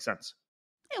 That doesn't make sense.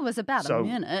 It was about a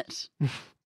minute.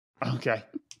 Okay.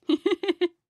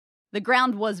 The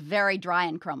ground was very dry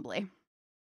and crumbly.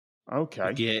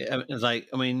 Okay.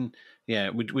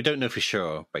 Yeah, we don't know for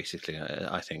sure. Basically,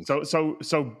 I think.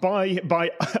 So by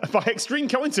extreme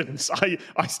coincidence,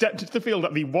 I stepped into the field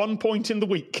at the one point in the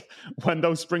week when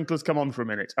those sprinklers come on for a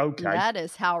minute. Okay. That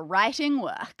is how writing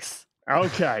works.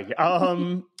 Okay.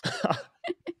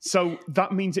 So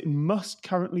that means it must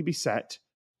currently be set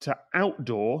to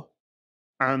outdoor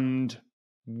and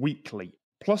weekly.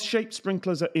 Plus-shaped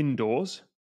sprinklers are indoors.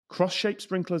 Cross-shaped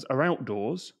sprinklers are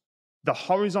outdoors. The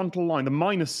horizontal line, the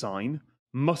minus sign,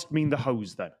 must mean the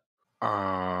hose then.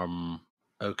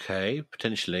 Okay,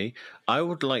 potentially. I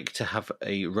would like to have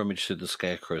a rummage through the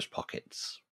scarecrow's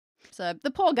pockets. So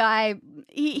the poor guy,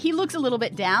 he looks a little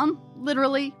bit down,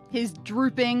 literally. He's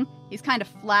drooping. He's kind of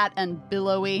flat and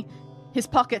billowy. His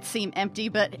pockets seem empty,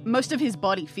 but most of his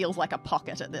body feels like a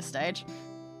pocket at this stage.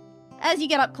 As you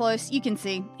get up close, you can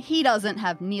see he doesn't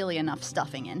have nearly enough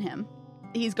stuffing in him.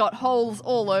 He's got holes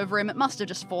all over him. It must have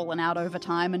just fallen out over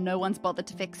time and no one's bothered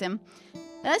to fix him.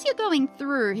 As you're going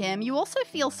through him, you also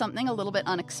feel something a little bit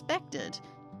unexpected.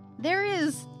 There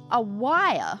is a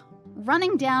wire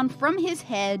running down from his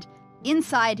head,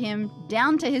 inside him,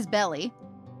 down to his belly,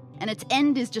 and its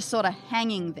end is just sort of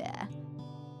hanging there.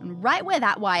 And right where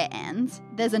that wire ends,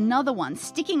 there's another one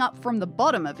sticking up from the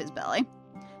bottom of his belly.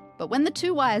 But when the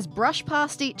 2 wires brush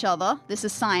past each other, this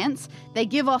is science, they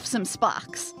give off some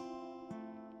sparks.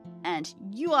 And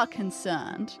you are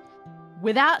concerned.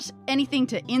 Without anything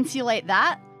to insulate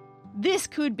that, this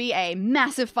could be a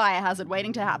massive fire hazard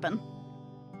waiting to happen.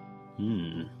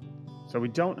 So we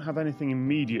don't have anything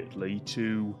immediately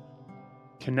to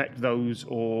connect those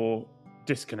or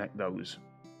disconnect those.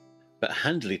 But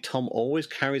handily, Tom always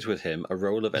carries with him a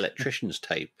roll of electrician's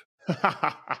tape.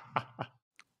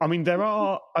 I mean, there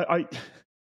are...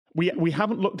 We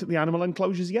haven't looked at the animal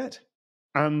enclosures yet,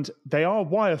 and they are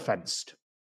wire fenced.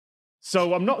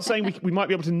 So I'm not saying we might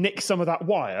be able to nick some of that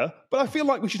wire, but I feel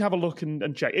like we should have a look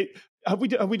and check it. Have we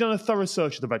done a thorough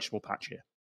search of the vegetable patch here?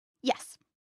 Yes.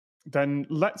 Then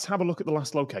let's have a look at the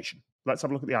last location. Let's have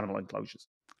a look at the animal enclosures.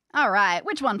 All right,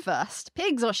 which one first?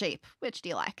 Pigs or sheep? Which do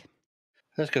you like?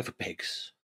 Let's go for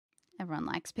pigs. Everyone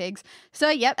likes pigs. So,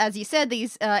 yep, as you said,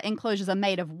 these enclosures are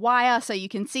made of wire, so you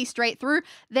can see straight through.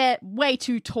 They're way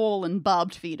too tall and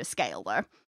barbed for you to scale, though.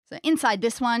 So inside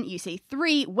this one, you see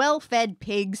 3 well-fed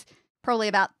pigs, probably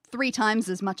about 3 times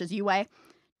as much as you weigh.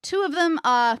 2 of them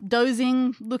are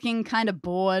dozing, looking kind of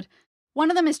bored.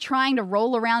 One of them is trying to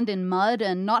roll around in mud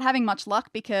and not having much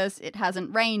luck because it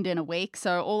hasn't rained in a week,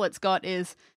 so all it's got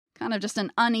is kind of just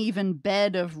an uneven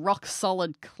bed of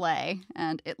rock-solid clay,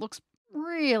 and it looks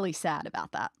really sad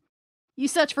about that. You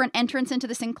search for an entrance into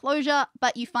this enclosure,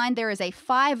 but you find there is a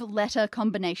 5-letter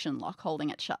combination lock holding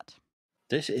it shut.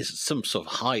 This is some sort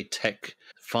of high-tech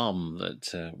farm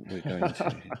that we're going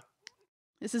to.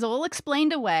 This is all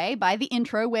explained away by the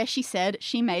intro where she said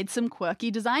she made some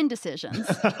quirky design decisions.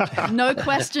 No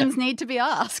questions need to be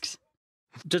asked.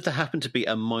 Does there happen to be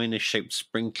a minor-shaped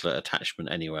sprinkler attachment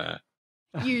anywhere?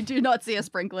 You do not see a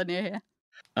sprinkler near here.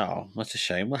 Oh, that's a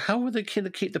shame. Well, how will they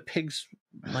keep the pigs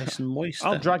nice and moist?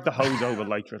 I'll then? drag the hose over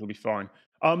later. It'll be fine.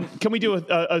 Can we do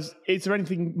is there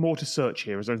anything more to search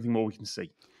here? Is there anything more we can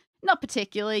see? Not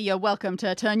particularly. You're welcome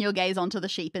to turn your gaze onto the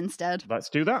sheep instead. Let's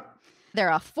do that. There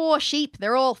are 4 sheep.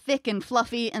 They're all thick and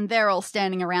fluffy, and they're all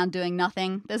standing around doing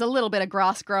nothing. There's a little bit of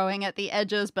grass growing at the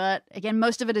edges, but again,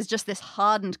 most of it is just this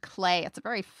hardened clay. It's a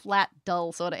very flat,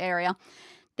 dull sort of area.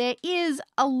 There is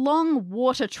a long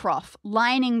water trough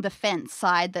lining the fence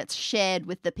side that's shared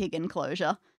with the pig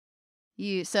enclosure.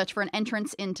 You search for an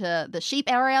entrance into the sheep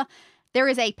area. There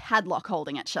is a padlock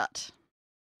holding it shut.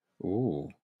 Ooh.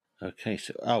 Okay,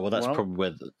 so that's probably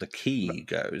where the key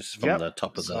goes from the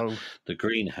top of the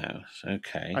greenhouse.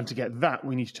 Okay, and to get that,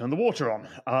 we need to turn the water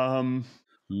on.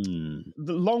 The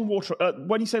long water.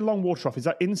 When you say long water trough, is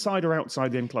that inside or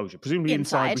outside the enclosure? Presumably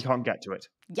inside. We can't get to it.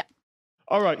 Yeah.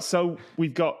 All right, so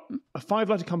we've got a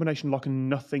 5-letter combination lock and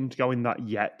nothing to go in that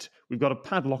yet. We've got a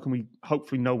padlock and we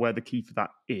hopefully know where the key for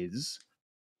that is.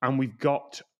 And we've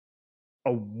got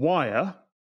a wire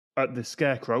at the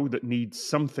scarecrow that needs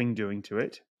something doing to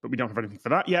it, but we don't have anything for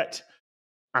that yet.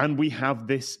 And we have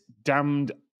this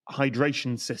damned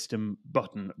hydration system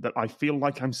button that I feel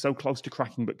like I'm so close to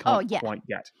cracking but can't quite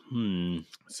get.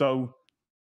 So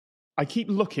I keep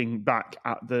looking back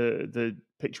at the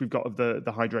picture we've got of the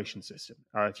hydration system.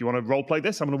 If you want to role play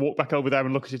this, I'm going to walk back over there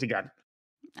and look at it again.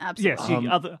 Absolutely.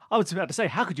 Yes, I was about to say,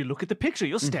 how could you look at the picture?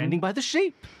 You're standing by the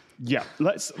sheep. Yeah,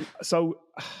 so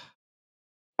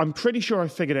I'm pretty sure I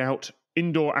figured out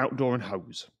indoor, outdoor, and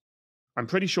hose. I'm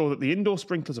pretty sure that the indoor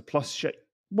sprinklers are plus shape.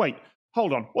 Wait,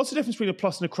 hold on. What's the difference between a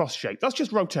plus and a cross shape? That's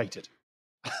just rotated.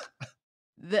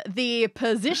 The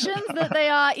positions that they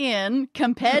are in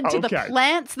compared to the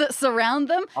plants that surround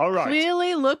them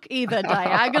clearly look either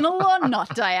diagonal or not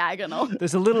diagonal.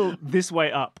 There's a little this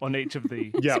way up on each of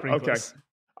the sprinklers.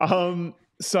 Okay.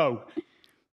 So,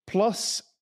 plus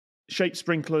shape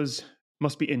sprinklers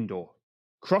must be indoor.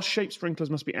 Cross shape sprinklers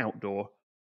must be outdoor.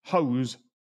 Hose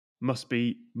must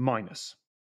be minus.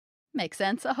 Makes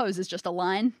sense. A hose is just a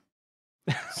line.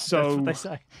 So that's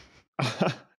what they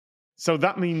say. So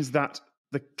that means that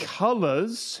the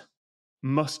colours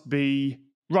must be...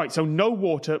 Right, so no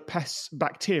water, pests,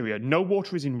 bacteria. No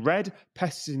water is in red,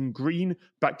 pests is in green,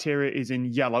 bacteria is in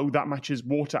yellow. That matches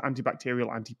water,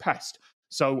 antibacterial, anti-pest.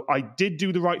 So I did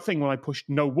do the right thing when I pushed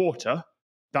no water.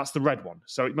 That's the red one.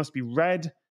 So it must be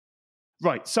red.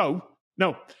 Right, so,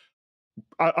 no.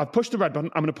 I've pushed the red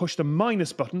button. I'm going to push the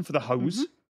minus button for the hose.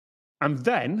 And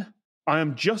then I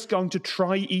am just going to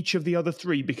try each of the other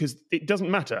three because it doesn't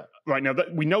matter right now.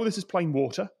 We know this is plain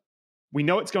water. We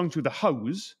know it's going through the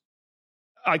hose.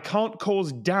 I can't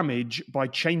cause damage by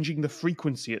changing the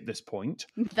frequency at this point.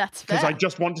 That's fair. Because I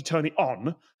just want to turn it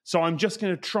on. So I'm just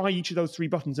going to try each of those three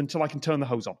buttons until I can turn the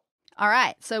hose on. All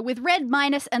right. So with red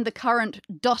minus and the current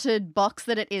dotted box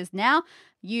that it is now,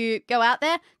 you go out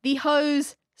there. The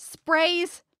hose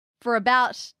sprays for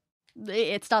about...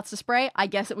 It starts to spray. I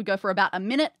guess it would go for about a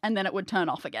minute and then it would turn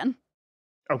off again.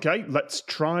 Okay, let's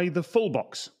try the full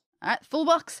box. All right, full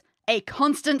box. A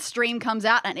constant stream comes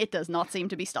out and it does not seem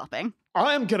to be stopping.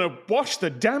 I am going to wash the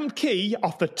damned key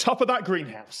off the top of that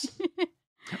greenhouse.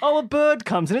 Oh, a bird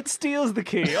comes and it steals the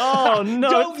key. Oh,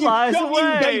 no, it flies don't away.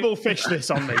 Don't you Babel fish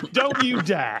this on me. Don't you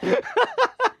dare.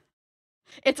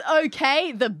 It's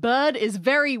okay. The bird is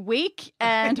very weak,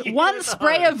 and one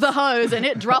spray of the hose and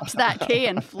it drops that key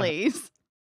and flees.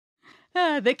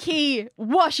 The key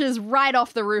washes right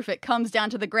off the roof. It comes down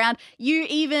to the ground.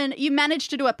 You manage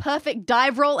to do a perfect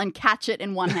dive roll and catch it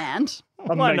in one hand.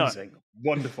 Amazing.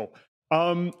 Wonderful.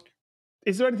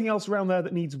 Is there anything else around there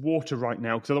that needs water right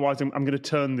now? Because otherwise, I'm going to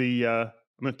turn the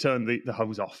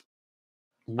hose off.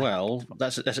 Well,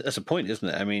 that's a point, isn't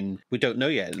it? I mean, we don't know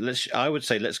yet. I would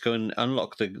say let's go and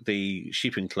unlock the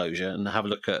sheep enclosure and have a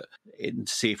look at it and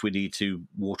see if we need to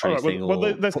water anything.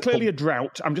 Well, there's clearly a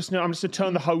drought. I'm just going to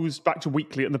turn the hose back to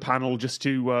weekly in the panel just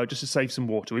to save some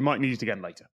water. We might need it again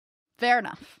later. Fair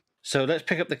enough. So let's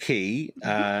pick up the key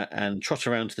and trot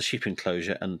around to the sheep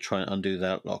enclosure and try and undo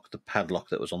that lock, the padlock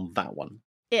that was on that one.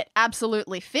 It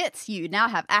absolutely fits. You now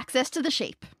have access to the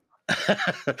sheep.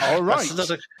 All right.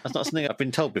 That's not something I've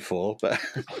been told before, but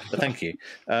thank you.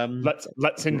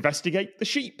 Let's investigate the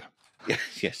sheep.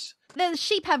 Yes. The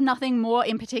sheep have nothing more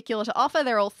in particular to offer.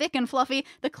 They're all thick and fluffy.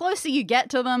 The closer you get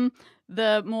to them,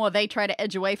 the more they try to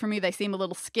edge away from you. They seem a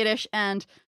little skittish, and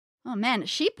oh man,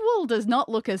 sheep wool does not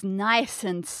look as nice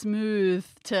and smooth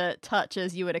to touch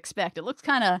as you would expect. It looks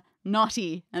kind of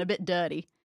knotty and a bit dirty.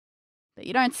 But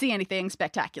you don't see anything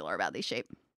spectacular about these sheep.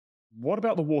 What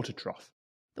about the water trough?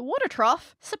 The water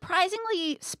trough,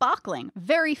 surprisingly sparkling,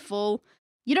 very full.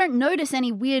 You don't notice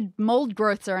any weird mold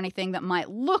growths or anything that might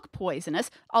look poisonous.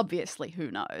 Obviously,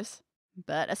 who knows?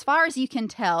 But as far as you can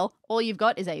tell, all you've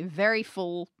got is a very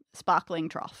full, sparkling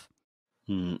trough.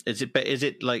 Is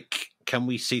it like, can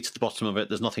we see to the bottom of it?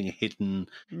 There's nothing hidden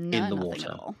in the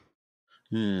water. At all.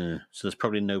 So there's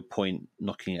probably no point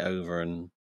knocking it over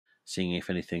and seeing if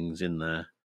anything's in there.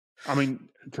 I mean,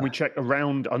 can we check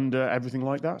around, under, everything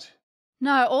like that?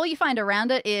 No, all you find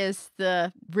around it is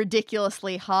the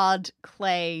ridiculously hard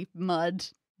clay mud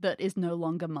that is no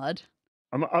longer mud.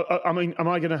 Am I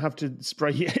going to have to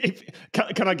spray it?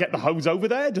 Can I get the hose over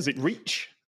there? Does it reach?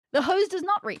 The hose does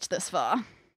not reach this far.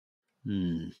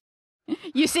 You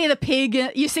see the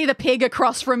pig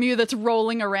across from you that's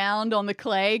rolling around on the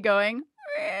clay going...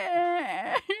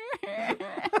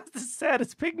 That's the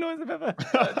saddest pig noise I've ever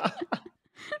heard.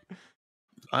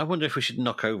 I wonder if we should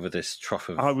knock over this trough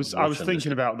of I was water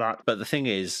thinking about that. But the thing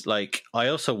is, like, I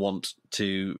also want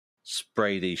to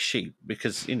spray these sheep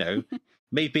because,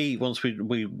 maybe once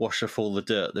we wash off all the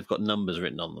dirt, they've got numbers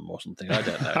written on them or something. I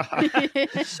don't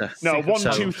know. No, 1,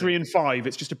 2, 3, and 5.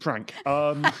 It's just a prank.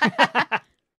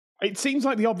 It seems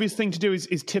like the obvious thing to do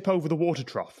is tip over the water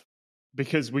trough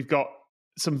because we've got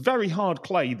some very hard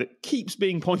clay that keeps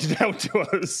being pointed out to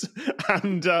us,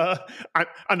 and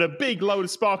a big load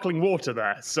of sparkling water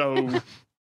there. So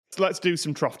let's do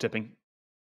some trough tipping.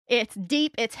 It's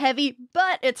deep, it's heavy,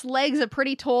 but its legs are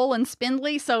pretty tall and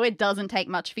spindly, so it doesn't take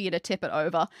much for you to tip it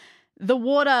over. The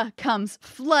water comes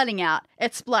flooding out.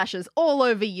 It splashes all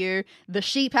over you. The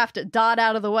sheep have to dart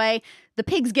out of the way. The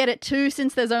pigs get it too,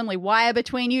 since there's only wire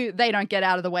between you. They don't get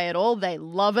out of the way at all. They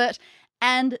love it.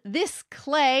 And this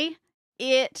clay,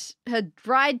 it had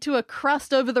dried to a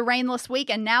crust over the rainless week,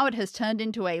 and now it has turned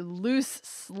into a loose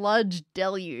sludge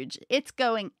deluge. It's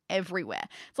going everywhere.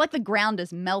 It's like the ground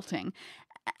is melting.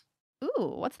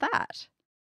 Ooh, what's that?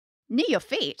 Near your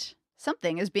feet,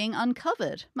 something is being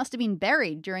uncovered. Must have been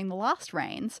buried during the last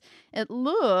rains. It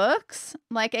looks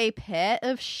like a pair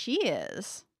of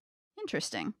shears.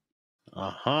 Interesting.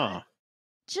 Uh-huh.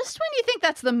 Just when you think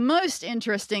that's the most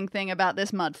interesting thing about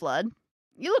this mud flood,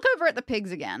 you look over at the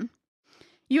pigs again.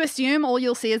 You assume all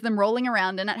you'll see is them rolling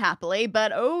around in it happily,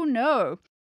 but oh no.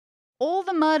 All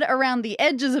the mud around the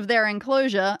edges of their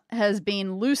enclosure has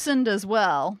been loosened as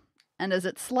well. And as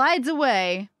it slides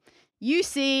away, you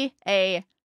see a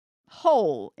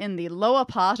hole in the lower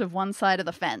part of one side of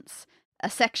the fence, a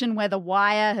section where the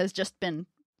wire has just been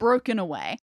broken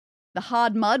away. The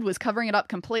hard mud was covering it up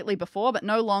completely before, but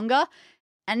no longer.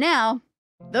 And now,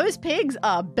 those pigs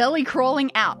are belly crawling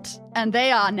out, and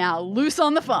they are now loose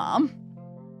on the farm.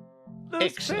 Those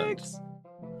Excellent. pigs.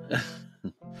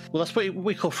 Well, that's what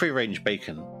we call free-range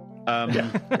bacon.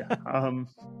 Yeah.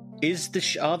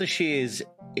 Are the shears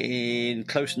in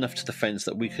close enough to the fence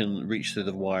that we can reach through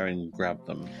the wire and grab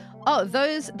them? Oh,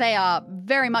 they are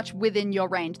very much within your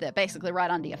range. They're basically right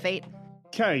under your feet.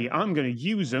 Okay, I'm going to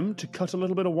use them to cut a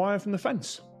little bit of wire from the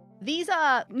fence. These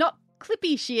are not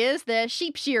clippy shears, they're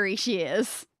sheep sheary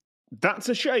shears. That's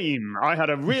a shame. I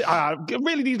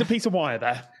really needed a piece of wire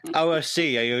there. Oh, I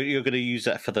see. You're going to use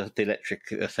that for the electric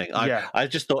thing. Yeah. I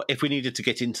just thought if we needed to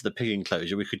get into the pig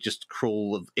enclosure, we could just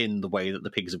crawl in the way that the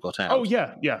pigs have got out. Oh,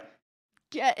 yeah.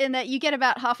 In that you get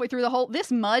about halfway through the hole. This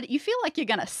mud, you feel like you're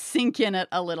going to sink in it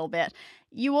a little bit.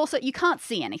 You can't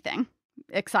see anything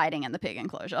exciting in the pig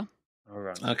enclosure. All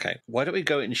right. Okay. Why don't we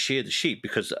go and shear the sheep?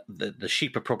 Because the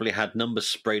sheep have probably had numbers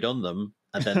sprayed on them,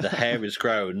 and then the hair is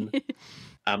grown.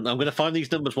 I'm going to find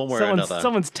these numbers one way or another.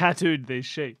 Someone's tattooed these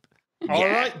sheep. All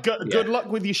right, good luck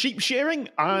with your sheep shearing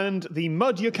and the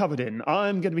mud you're covered in.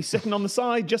 I'm going to be sitting on the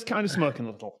side, just kind of smirking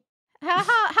a little. How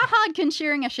hard can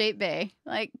shearing a sheep be?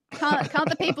 Like, can't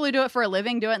the people who do it for a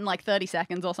living do it in like 30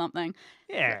 seconds or something?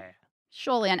 Yeah.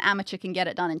 Surely an amateur can get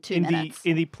it done in 2 minutes.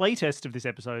 In the playtest of this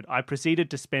episode, I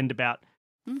proceeded to spend about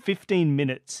 15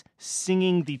 minutes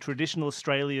singing the traditional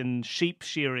Australian sheep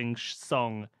shearing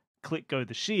song, Click Go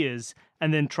the Shears,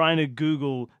 and then trying to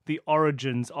Google the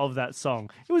origins of that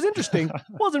song. It was interesting.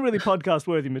 Wasn't really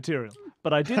podcast-worthy material,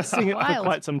 but I did sing it for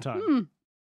quite some time.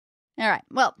 All right.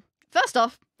 Well, first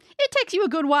off, it takes you a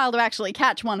good while to actually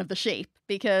catch one of the sheep,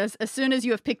 because as soon as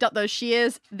you have picked up those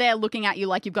shears, they're looking at you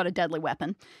like you've got a deadly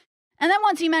weapon. And then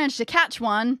once you manage to catch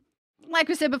one, like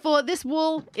we said before, this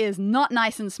wool is not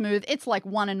nice and smooth. It's like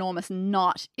one enormous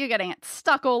knot. You're getting it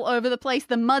stuck all over the place.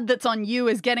 The mud that's on you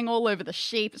is getting all over the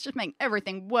sheep. It's just making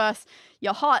everything worse.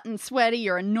 You're hot and sweaty.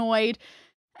 You're annoyed.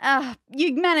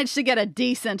 You manage to get a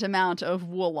decent amount of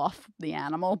wool off the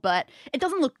animal, but it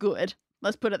doesn't look good.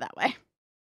 Let's put it that way.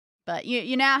 But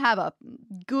you now have a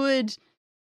good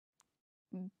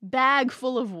bag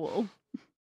full of wool.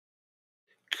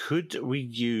 Could we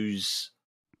use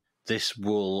this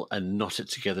wool and knot it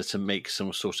together to make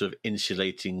some sort of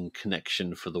insulating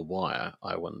connection for the wire,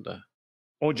 I wonder?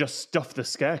 Or just stuff the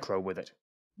scarecrow with it.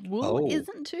 Wool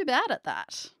isn't too bad at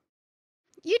that.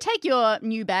 You take your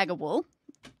new bag of wool,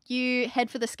 you head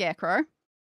for the scarecrow,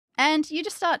 and you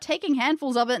just start taking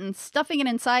handfuls of it and stuffing it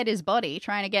inside his body,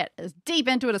 trying to get as deep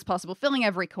into it as possible, filling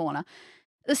every corner.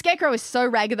 The scarecrow is so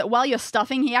ragged that while you're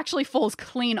stuffing, he actually falls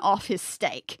clean off his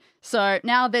stake. So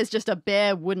now there's just a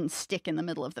bare wooden stick in the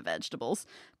middle of the vegetables.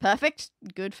 Perfect.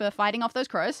 Good for fighting off those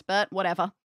crows, but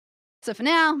whatever. So for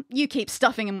now, you keep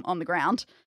stuffing him on the ground.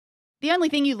 The only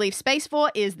thing you leave space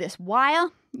for is this wire.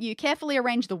 You carefully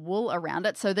arrange the wool around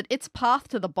it so that its path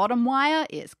to the bottom wire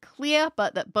is clear,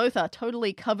 but that both are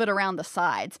totally covered around the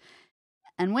sides.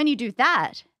 And when you do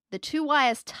that, the two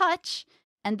wires touch,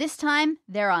 And this time,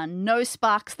 there are no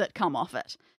sparks that come off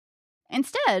it.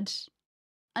 Instead,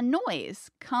 a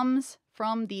noise comes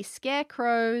from the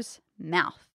scarecrow's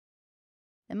mouth.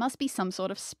 There must be some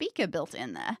sort of speaker built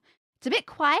in there. It's a bit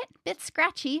quiet, a bit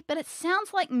scratchy, but it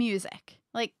sounds like music,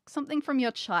 like something from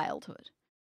your childhood.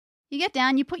 You get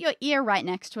down, you put your ear right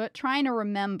next to it, trying to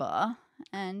remember,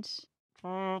 and that's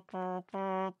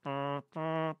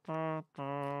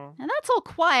all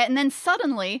quiet, and then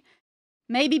suddenly,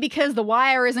 maybe because the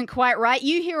wire isn't quite right,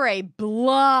 you hear a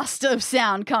blast of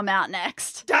sound come out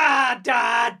next. Da,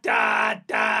 da, da,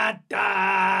 da,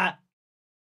 da.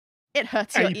 It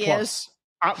hurts your A+. ears.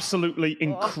 Absolutely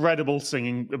incredible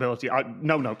singing ability.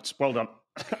 No notes. Well done.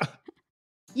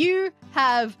 You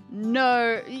have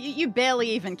you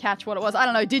barely even catch what it was. I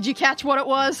don't know, did you catch what it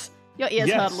was? Your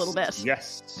ears hurt a little bit.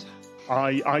 Yes.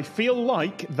 I feel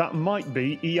like that might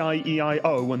be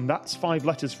E-I-E-I-O, and that's 5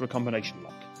 letters for a combination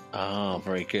lock. Ah,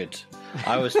 very good.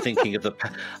 I was thinking of the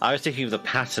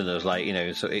pattern of, like, you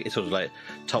know, so it's sort of like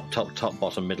top,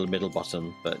 bottom, middle,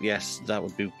 bottom. But yes, that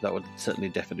would certainly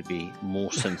definitely be more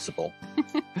sensible.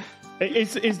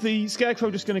 Is the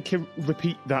scarecrow just going to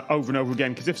repeat that over and over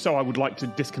again? Because if so, I would like to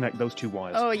disconnect those 2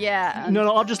 wires. Oh yeah. No,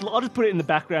 I'll just put it in the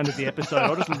background of the episode.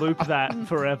 I'll just loop that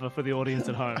forever for the audience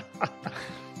at home.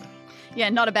 Yeah,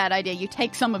 not a bad idea. You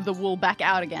take some of the wool back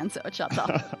out again so it shuts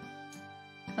up.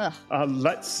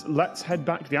 Let's head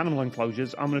back to the animal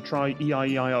enclosures. I'm going to try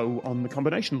E-I-E-I-O on the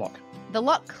combination lock. The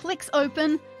lock clicks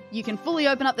open. You can fully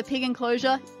open up the pig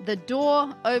enclosure. The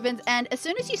door opens, and as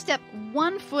soon as you step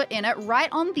 1 foot in it, right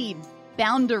on the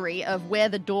boundary of where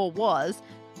the door was,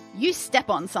 you step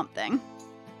on something.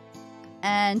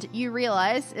 And you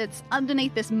realize it's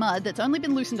underneath this mud that's only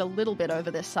been loosened a little bit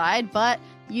over this side, but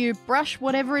you brush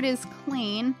whatever it is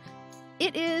clean.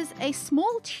 It is a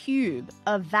small tube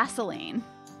of Vaseline.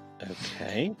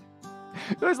 Okay.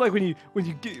 It's like when you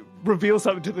reveal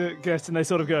something to the guests and they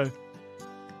sort of go,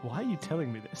 "Why are you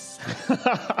telling me this?"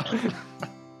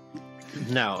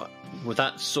 Now, well,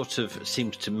 that sort of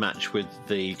seems to match with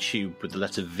the tube with the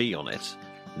letter V on it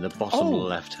in the bottom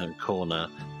left-hand corner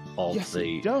of yes,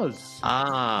 the. It does.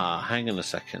 Ah, hang on a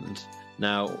second.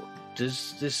 Now,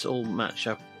 does this all match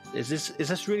up? Is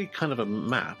this really kind of a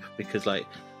map? Because, like,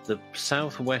 the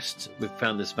southwest, we've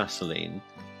found this Vaseline.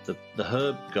 The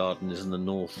herb garden is in the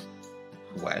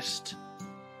northwest.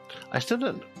 I still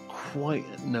don't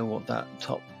quite know what that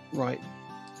top right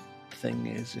thing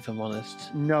is, if I'm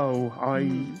honest. No,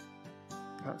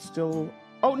 that's still...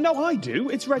 Oh, no, I do.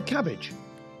 It's red cabbage.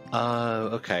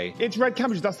 Okay. It's red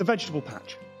cabbage. That's the vegetable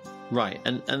patch. Right,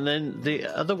 and then the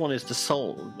other one is the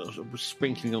salt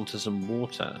sprinkling onto some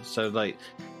water. So, like,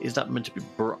 is that meant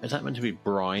to be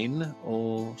brine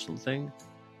or something?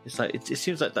 It's like it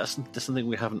seems like that's something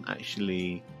we haven't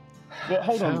actually. Well,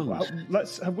 hold found.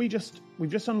 on. We've just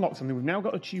unlocked something. We've now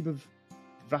got a tube of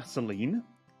Vaseline.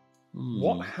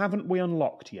 What haven't we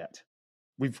unlocked yet?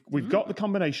 We've got the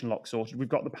combination lock sorted. We've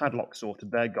got the padlock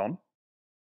sorted. They're gone.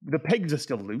 The pigs are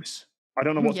still loose. I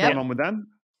don't know what's going on with them.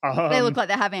 They look like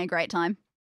they're having a great time.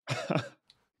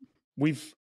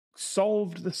 We've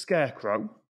solved the scarecrow.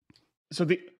 So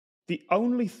the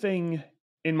only thing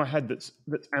in my head that's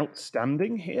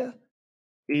outstanding here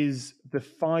is the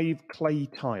 5 clay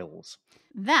tiles.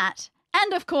 That,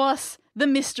 and of course, the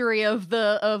mystery of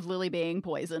Lily being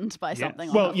poisoned by something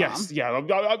on well, the farm. yes, yeah.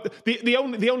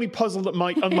 The only puzzle that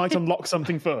might unlock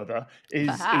something further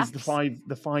is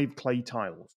the 5 clay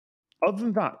tiles. Other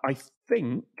than that, I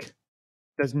think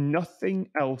there's nothing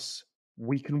else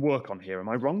we can work on here. Am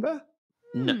I wrong there?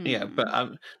 No, yeah, but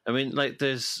I mean, like,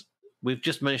 we've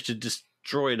just managed to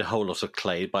destroy a whole lot of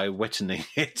clay by wetting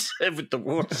it with the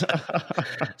water.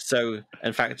 So,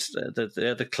 in fact,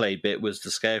 the other clay bit was the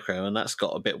scarecrow, and that's got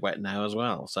a bit wet now as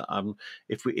well. So,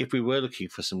 if we were looking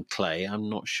for some clay, I'm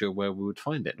not sure where we would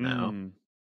find it now.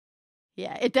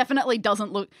 Yeah, it definitely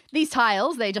doesn't look. These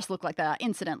tiles, they just look like they're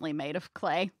incidentally made of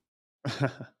clay.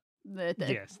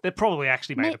 Yes, they're probably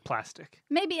actually made of plastic.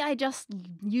 Maybe I just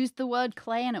used the word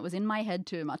clay and it was in my head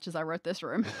too much as I wrote this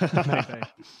room. Maybe.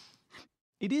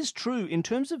 It is true. In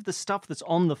terms of the stuff that's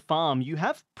on the farm, you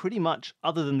have pretty much,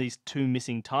 other than these 2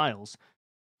 missing tiles,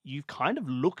 you've kind of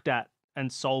looked at and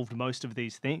solved most of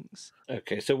these things.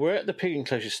 Okay, so we're at the pig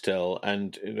enclosure still,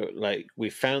 and like, we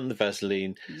found the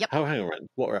Vaseline. Yep. Oh, hang on.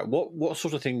 What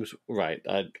sort of things? Right,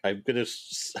 I'm going to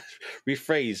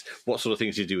rephrase what sort of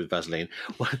things you do with Vaseline.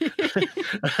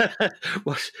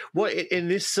 What in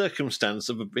this circumstance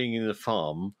of being in the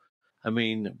farm? I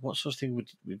mean, what sort of thing would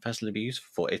Vaseline be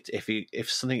useful for? If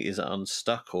something is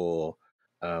unstuck or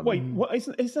wait, what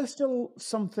is there still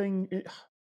something?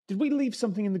 Did we leave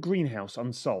something in the greenhouse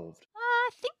unsolved? I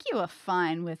think you were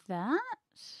fine with that.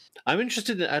 I'm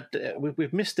interested in.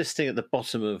 We've missed this thing at the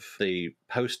bottom of the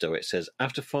poster. It says,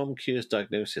 "After Farm Cure's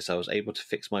diagnosis, I was able to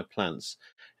fix my plants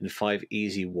in 5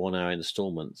 easy 1-hour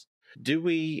installments." Do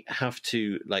we have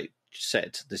to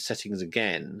set the settings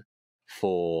again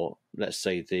for, let's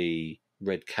say, the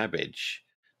red cabbage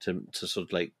to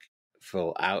sort of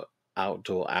for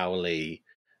outdoor hourly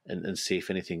and see if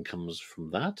anything comes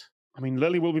from that? I mean,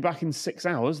 Lily will be back in 6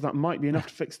 hours. That might be enough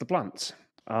to fix the plants.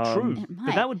 True, It but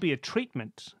might. that would be a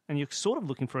treatment, and you're sort of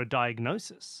looking for a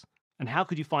diagnosis. And how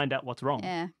could you find out what's wrong?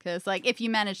 Yeah, because if you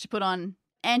manage to put on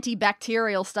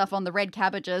antibacterial stuff on the red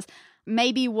cabbages,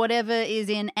 maybe whatever is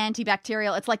in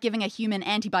antibacterial, it's like giving a human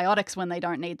antibiotics when they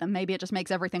don't need them. Maybe it just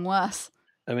makes everything worse.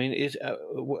 I mean,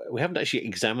 we haven't actually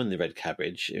examined the red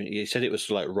cabbage. You said it was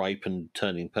ripe and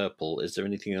turning purple. Is there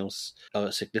anything else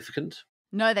significant?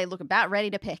 No, they look about ready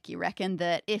to pick. You reckon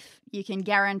that if you can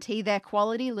guarantee their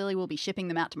quality, Lily will be shipping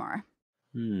them out tomorrow.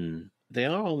 They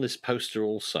are on this poster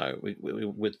also,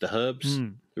 with the herbs,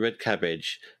 the red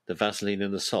cabbage, the Vaseline,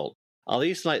 and the salt. Are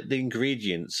these the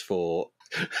ingredients for,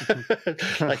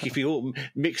 if you all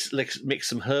mix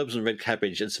some herbs and red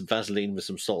cabbage and some Vaseline with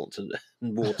some salt and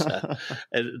water,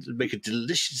 and make a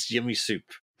delicious, yummy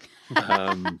soup?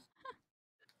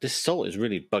 This salt is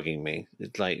really bugging me.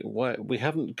 It's we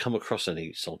haven't come across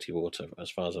any salty water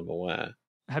as far as I'm aware.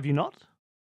 Have you not?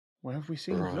 Where have we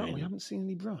seen Brine. that? We haven't seen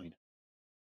any brine.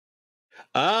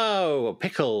 Oh,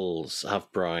 pickles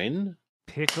have brine.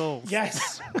 Pickles.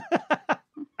 Yes.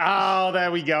 Oh,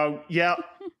 there we go. Yeah.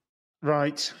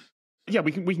 Right. Yeah,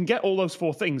 we can get all those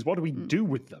 4 things. What do we do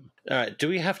with them? All right. Do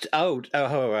we have to? All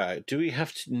right. Do we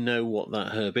have to know what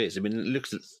that herb is? I mean, it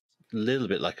looks a little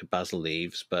bit like a basil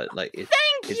leaves, but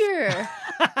Thank you.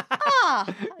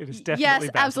 It is definitely Yes,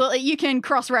 basil. absolutely. You can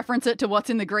cross-reference it to what's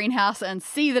in the greenhouse and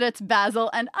see that it's basil.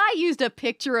 And I used a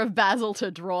picture of basil to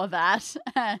draw that.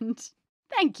 And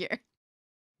thank you.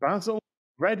 Basil,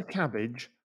 red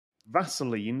cabbage,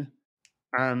 Vaseline,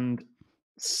 and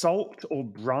salt or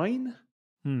brine?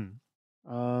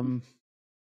 Farm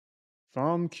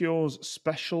Cure's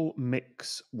special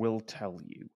mix will tell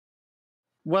you.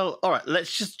 Well, all right.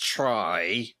 Let's just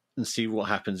try and see what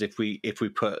happens if we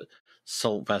put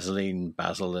salt, Vaseline,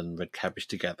 basil, and red cabbage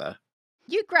together.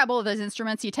 You grab all of those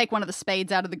instruments, you take one of the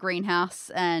spades out of the greenhouse,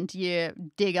 and you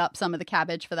dig up some of the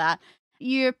cabbage for that.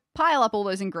 You pile up all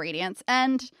those ingredients,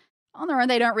 and on their own,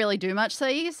 they don't really do much, so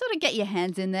you sort of get your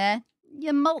hands in there.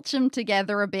 You mulch them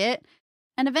together a bit,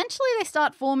 and eventually they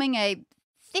start forming a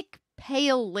thick,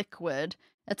 pale liquid.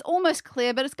 It's almost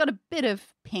clear, but it's got a bit of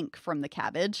pink from the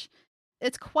cabbage.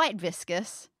 It's quite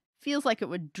viscous. Feels like it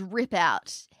would drip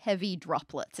out heavy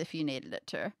droplets if you needed it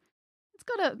to. It's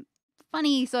got a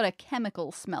funny sort of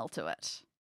chemical smell to it.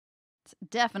 It's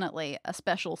definitely a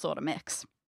special sort of mix.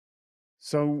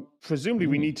 So presumably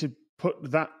we need to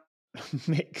put that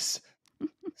mix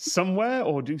somewhere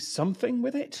or do something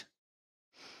with it?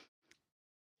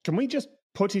 Can we just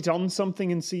put it on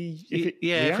something and see if it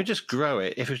if we just grow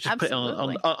it, if we just put it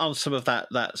Absolutely. on some of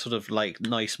that sort of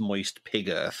nice moist pig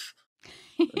earth.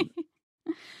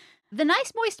 The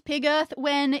nice moist pig earth,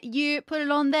 when you put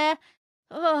it on there,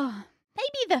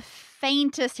 maybe the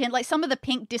faintest hint, some of the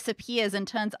pink disappears and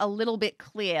turns a little bit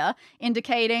clear,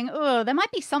 indicating, there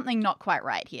might be something not quite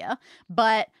right here,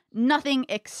 but nothing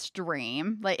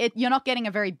extreme. You're not getting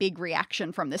a very big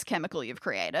reaction from this chemical you've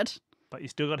created. But you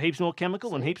still got heaps more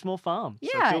chemical and heaps more farm.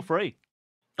 Yeah. So feel free.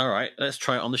 All right, let's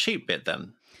try it on the sheep bit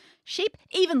then. Sheep,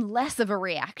 even less of a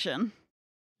reaction.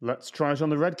 Let's try it on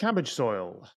the red cabbage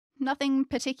soil. Nothing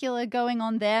particular going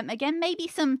on there. Again, maybe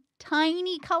some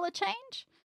tiny colour change,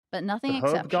 but nothing The herb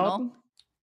exceptional. garden?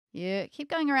 Yeah,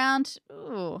 keep going around.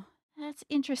 Ooh, that's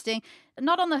interesting.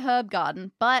 Not on the herb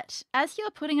garden, but as you're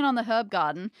putting it on the herb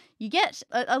garden, you get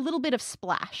a little bit of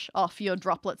splash off your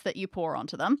droplets that you pour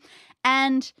onto them.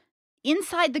 And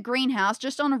inside the greenhouse,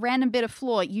 just on a random bit of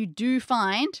floor, you do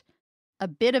find a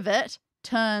bit of it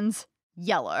turns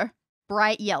yellow,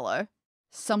 bright yellow,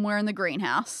 somewhere in the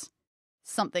greenhouse.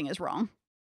 Something is wrong.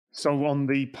 So on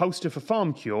the poster for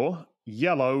Farm Cure,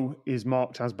 yellow is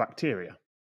marked as bacteria.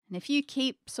 And if you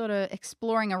keep sort of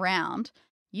exploring around,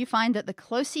 you find that the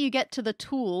closer you get to the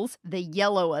tools, the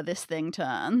yellower this thing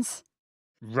turns.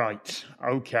 Right,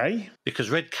 okay. Because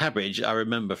red cabbage, I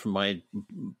remember from my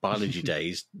biology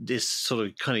days, is sort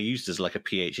of kind of used as a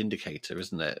pH indicator,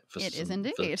 isn't it? It is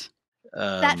indeed. For,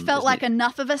 that felt like it?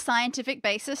 enough of a scientific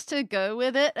basis to go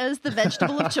with it as the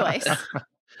vegetable of choice.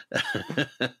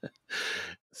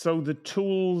 So the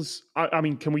tools, I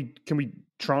mean, can we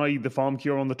try the Farm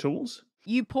Cure on the tools?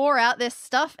 You pour out this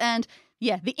stuff and,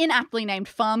 yeah, the inaptly named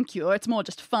Farm Cure, it's more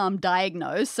just Farm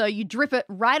Diagnose. So you drip it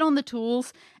right on the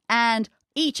tools and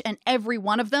Each and every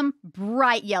one of them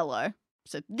bright yellow.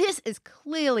 So this is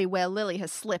clearly where Lily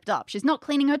has slipped up. She's not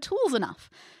cleaning her tools enough.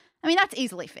 I mean, that's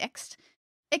easily fixed.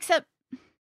 Except,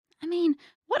 I mean,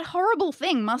 what horrible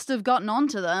thing must have gotten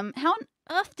onto them? How on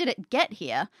earth did it get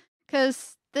here?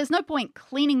 Because there's no point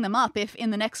cleaning them up if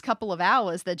in the next couple of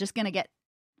hours they're just going to get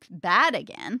bad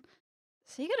again.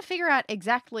 So you got to figure out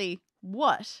exactly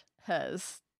what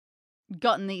has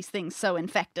gotten these things so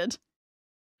infected.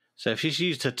 So if she's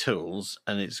used her tools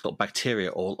and it's got bacteria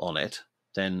all on it,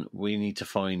 then we need to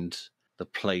find the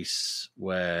place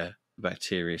where the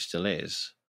bacteria still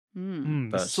is.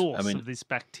 The source of this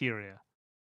bacteria.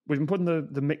 We've been putting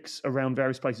the mix around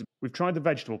various places. We've tried the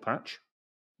vegetable patch.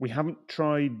 We haven't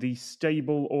tried the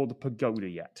stable or the pagoda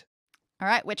yet. All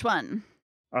right, which one?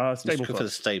 Stable For the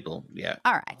stable, yeah.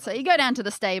 All right, so you go down to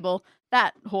the stable.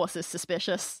 That horse is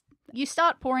suspicious. You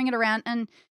start pouring it around and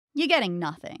you're getting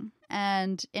nothing.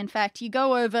 And in fact, you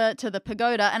go over to the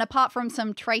pagoda, and apart from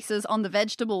some traces on the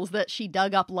vegetables that she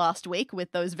dug up last week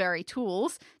with those very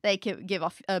tools, they give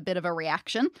off a bit of a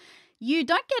reaction. You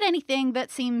don't get anything that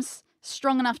seems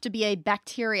strong enough to be a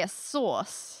bacteria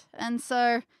source. And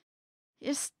so you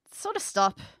just sort of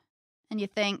stop and you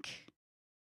think.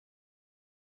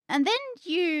 And then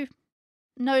you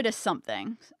notice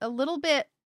something a little bit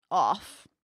off.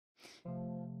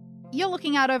 You're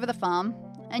looking out over the farm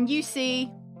and you see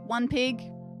 1 pig,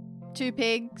 2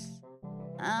 pigs.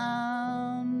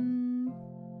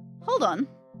 Hold on.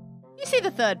 You see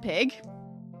the 3rd pig.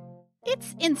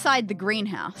 It's inside the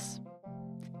greenhouse.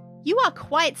 You are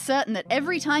quite certain that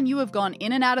every time you have gone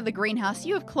in and out of the greenhouse,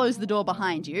 you have closed the door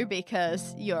behind you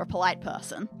because you're a polite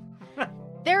person.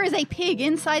 There is a pig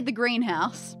inside the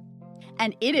greenhouse,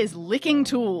 and it is licking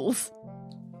tools.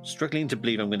 Struggling to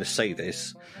believe I'm going to say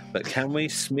this, but can we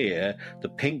smear the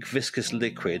pink viscous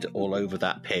liquid all over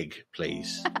that pig,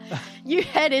 please? You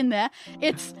head in there.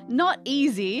 It's not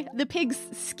easy. The pig's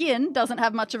skin doesn't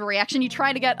have much of a reaction. You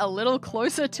try to get a little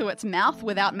closer to its mouth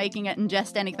without making it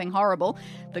ingest anything horrible.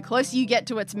 The closer you get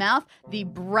to its mouth, the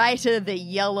brighter the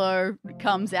yellow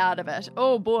comes out of it.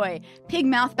 Oh boy, pig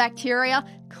mouth bacteria,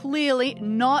 clearly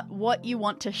not what you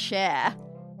want to share.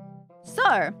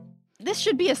 So, this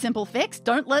should be a simple fix.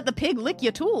 Don't let the pig lick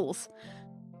your tools.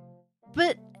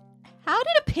 But how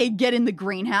did a pig get in the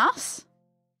greenhouse?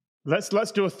 Let's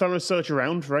do a thorough search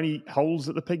around for any holes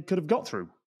that the pig could have got through.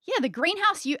 Yeah, the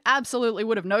greenhouse you absolutely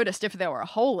would have noticed if there were a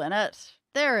hole in it.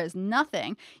 There is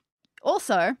nothing.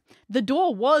 Also, the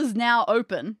door was now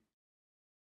open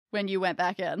when you went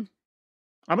back in.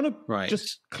 I'm going to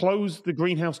just close the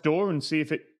greenhouse door and see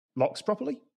if it locks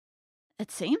properly. It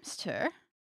seems to.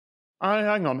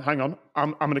 Hang on.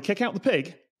 I'm going to kick out the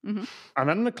pig, and then I'm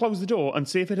going to close the door and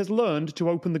see if it has learned to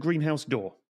open the greenhouse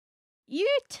door. You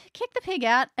kick the pig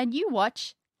out, and you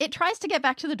watch. It tries to get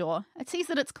back to the door. It sees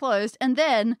that it's closed, and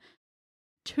then,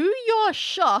 to your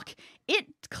shock, it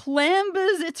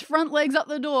clambers its front legs up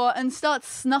the door and starts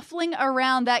snuffling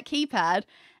around that keypad,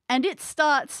 and it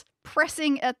starts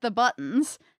pressing at the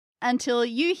buttons until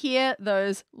you hear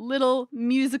those little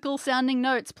musical-sounding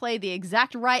notes play the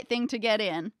exact right thing to get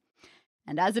in.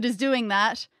 And as it is doing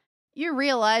that, you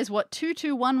realize what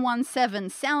 22117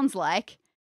 sounds like.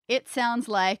 It sounds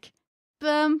like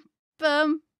bum,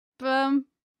 bum, bum,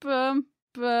 bum,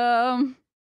 bum.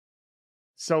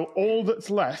 So all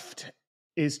that's left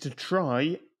is to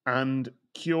try and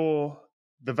cure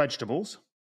the vegetables.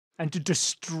 And to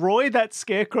destroy that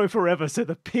scarecrow forever so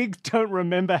the pigs don't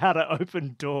remember how to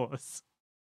open doors.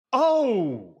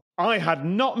 Oh! I had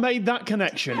not made that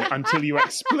connection until you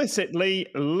explicitly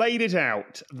laid it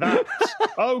out. That's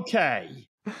okay.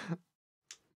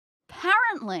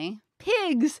 Apparently,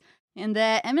 pigs, in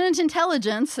their eminent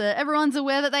intelligence, everyone's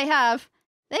aware that they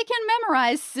can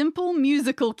memorize simple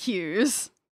musical cues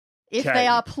if they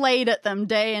are played at them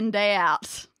day in, day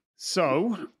out.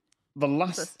 So, the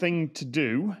last thing to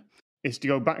do is to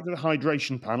go back to the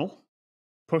hydration panel,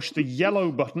 push the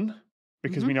yellow button,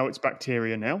 because we know it's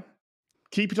bacteria now.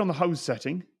 Keep it on the hose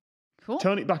setting. Cool.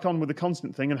 Turn it back on with the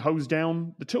constant thing and hose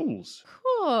down the tools.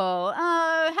 Cool.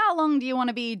 How long do you want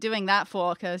to be doing that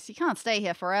for? Because you can't stay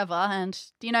here forever. And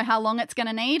do you know how long it's going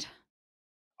to need?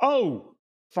 Oh,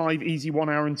 5 easy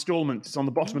 1-hour installments. It's on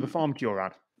the bottom of the Farm Cure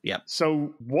ad. Yeah.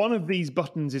 So one of these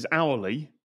buttons is hourly.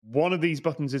 One of these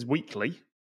buttons is weekly.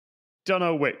 Don't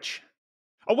know which.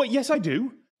 Oh, wait, yes, I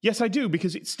do. Yes, I do,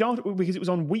 because it was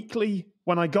on weekly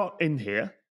when I got in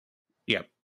here. Yep.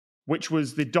 Which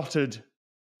was the dotted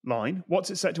line. What's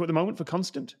it set to at the moment for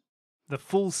constant? The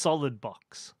full solid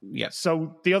box. Yeah.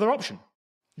 So the other option.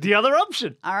 The other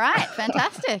option. All right,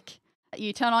 fantastic.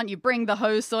 You turn on, you bring the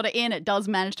hose sort of in. It does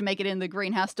manage to make it in the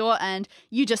greenhouse door, and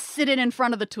you just sit it in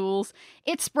front of the tools.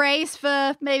 It sprays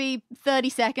for maybe 30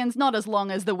 seconds, not as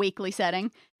long as the weekly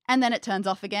setting, and then it turns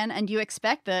off again, and you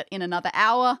expect that in another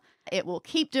hour it will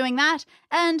keep doing that.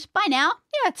 And by now,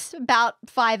 yeah, it's about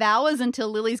 5 hours until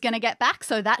Lily's going to get back,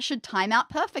 so that should time out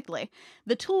perfectly.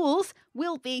 The tools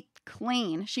will be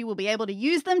clean. She will be able to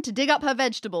use them to dig up her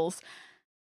vegetables.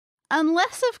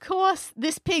 Unless, of course,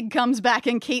 this pig comes back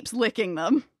and keeps licking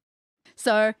them.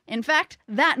 So, in fact,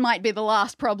 that might be the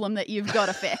last problem that you've got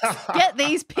to fix. Get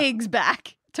these pigs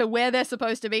back to where they're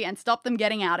supposed to be and stop them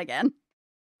getting out again.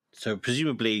 So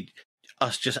presumably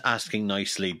us just asking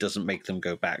nicely doesn't make them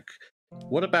go back.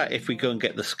 What about if we go and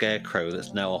get the scarecrow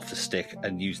that's now off the stick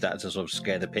and use that to sort of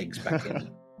scare the pigs back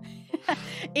in?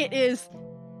 It is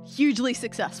hugely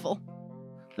successful.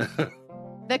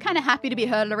 They're kind of happy to be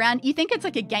herded around. You think it's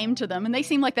like a game to them, and they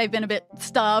seem like they've been a bit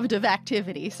starved of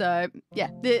activity. So, yeah,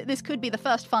 this could be the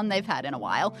first fun they've had in a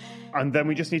while. And then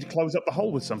we just need to close up the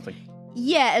hole with something.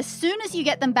 Yeah, as soon as you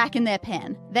get them back in their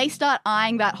pen, they start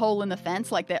eyeing that hole in the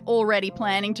fence like they're already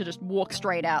planning to just walk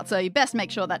straight out. So you best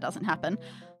make sure that doesn't happen.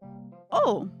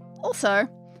 Oh, also,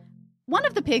 one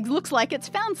of the pigs looks like it's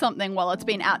found something while it's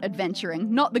been out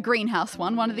adventuring. Not the greenhouse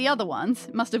one of the other ones.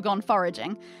 It must have gone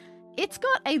foraging. It's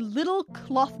got a little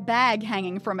cloth bag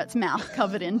hanging from its mouth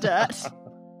covered in dirt.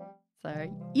 So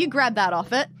you grab that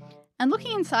off it, and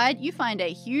looking inside, you find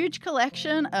a huge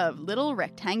collection of little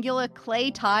rectangular clay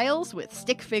tiles with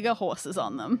stick figure horses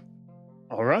on them.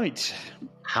 All right.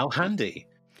 How handy.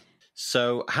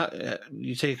 So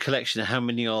you take a collection, how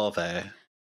many are there?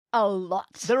 A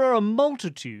lot. There are a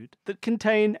multitude that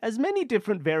contain as many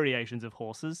different variations of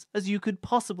horses as you could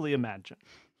possibly imagine.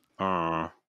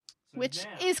 Which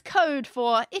is code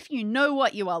for, if you know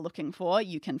what you are looking for,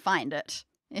 you can find it.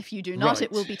 If you do not, Right.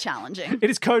 it will be challenging. It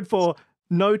is code for,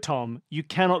 no, Tom, you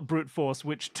cannot brute force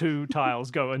which two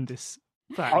tiles go in this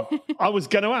thing. I was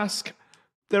going to ask.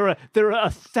 There are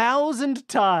 1,000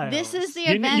 tiles. This is the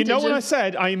You advantage know what of... I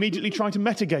said? I immediately tried to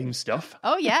metagame stuff.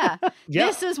 Oh, yeah. Yeah.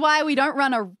 This is why we don't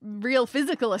run a real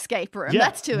physical escape room. Yeah,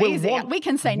 That's too we'll easy. want- We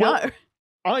can say well- no.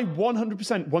 I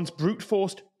 100% once brute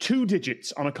forced 2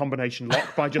 digits on a combination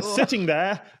lock by just sitting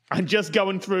there and just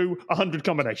going through 100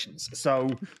 combinations. So,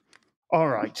 all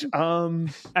right.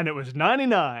 And it was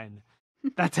 99.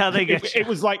 That's how they get you. It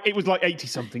was like 80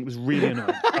 something. It was really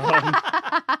annoying.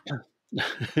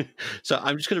 So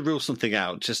I'm just going to rule something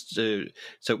out.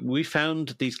 So we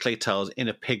found these clay tiles in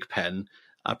a pig pen.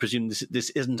 I presume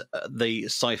this isn't the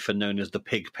cipher known as the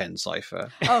pig pen cipher.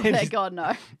 Oh, thank God,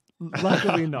 no.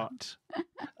 Luckily not.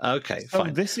 Okay, So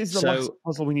fine. this is the last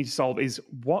puzzle we need to solve. Is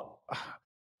what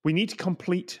we need to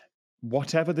complete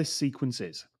whatever this sequence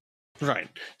is. Right.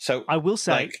 So I will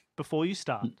say, like- before you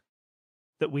start,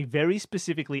 that we very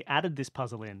specifically added this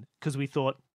puzzle in because we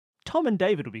thought Tom and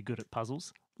David would be good at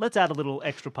puzzles. Let's add a little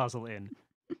extra puzzle in.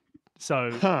 So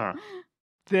Huh.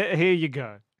 here you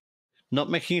go.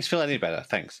 Not making us feel any better,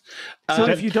 thanks. So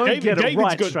if you don't get it David's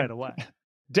right good. straight away.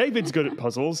 David's good at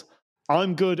puzzles.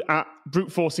 I'm good at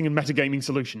brute forcing and metagaming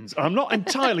solutions. I'm not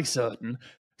entirely certain.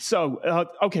 So,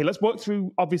 okay, let's work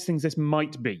through obvious things this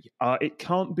might be. It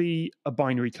can't be a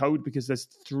binary code because there's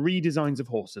 3 designs of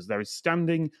horses. There is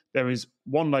standing, there is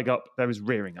one leg up, there is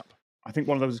rearing up. I think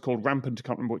one of those is called rampant. I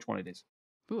can't remember which one it is.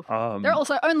 Oof. There are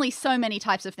also only so many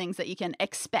types of things that you can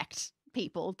expect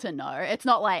people to know. It's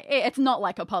not like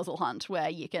a puzzle hunt where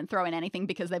you can throw in anything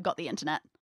because they've got the internet.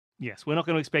 Yes, we're not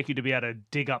going to expect you to be able to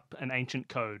dig up an ancient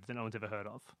code that no one's ever heard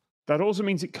of. That also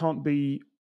means it can't be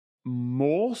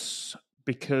Morse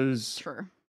because True.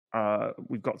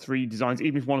 we've got 3 designs.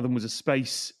 Even if one of them was a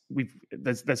space,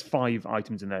 there's 5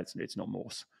 items in there. It's not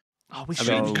Morse. Oh, we So-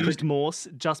 should have used Morse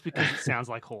just because it sounds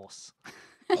like horse.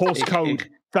 Horse code.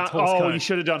 horse code. You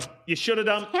should have done. You should have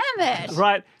done. Damn it!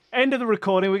 Right, end of the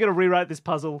recording. We're going to rewrite this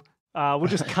puzzle. We'll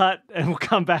just cut and we'll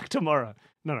come back tomorrow.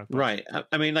 No. Right.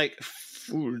 I mean,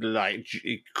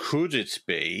 could it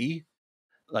be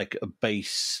like a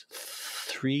base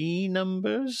 3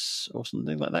 numbers or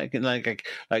something like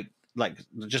that? Like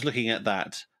just looking at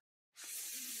that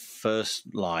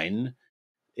first line,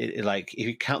 like if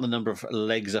you count the number of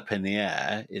legs up in the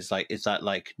air, is that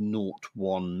like 0,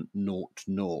 1, 0,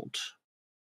 0,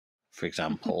 for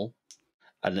example,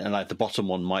 and like the bottom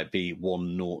one might be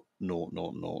 1, 0, 0,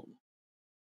 0, 0.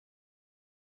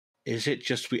 Is it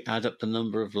just we add up the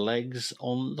number of legs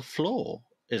on the floor?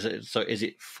 Is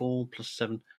it 4 plus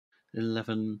 7,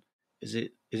 11? Is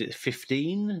it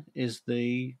 15? Is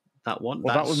that one?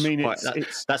 Well, that would mean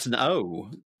that's an O.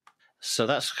 So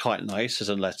that's quite nice as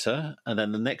a letter. And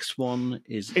then the next one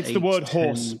is It's 8, the word 10,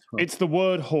 horse. 12. It's the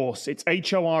word horse. It's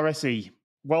HORSE.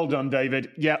 Well done,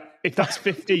 David. Yeah, if that's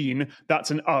 15, that's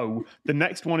an O. The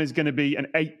next one is going to be an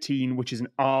 18, which is an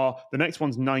R. The next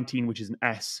one's 19, which is an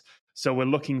S. So we're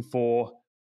looking for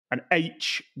an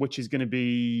H, which is going to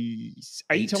be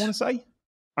 8, I want to say.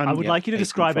 And I would like you to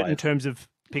describe it in 8.5. terms of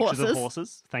pictures of Horses.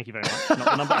 horses. Thank you very much. Not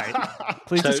the number 8.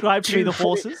 Please describe to me the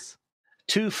horses.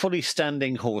 2 fully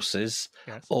standing horses,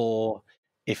 Yes. or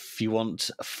if you want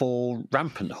 4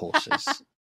 rampant horses.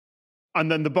 And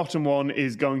then the bottom one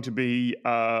is going to be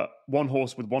 1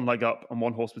 horse with 1 leg up and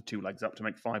 1 horse with 2 legs up to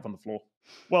make 5 on the floor.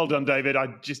 Well done, David. I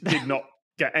just did not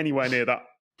get anywhere near that.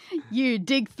 You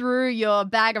dig through your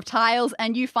bag of tiles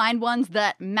and you find ones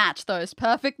that match those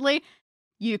perfectly.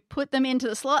 You put them into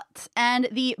the slots and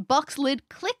the box lid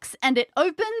clicks and it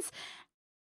opens.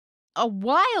 A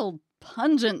wild,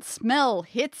 pungent smell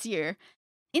hits you.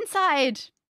 Inside,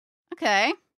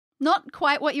 okay, not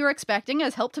quite what you were expecting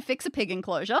as help to fix a pig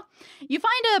enclosure. You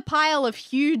find a pile of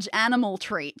huge animal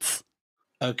treats.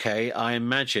 Okay, I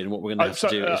imagine what we're going to have to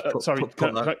do is put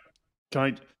that...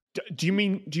 Do you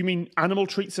mean animal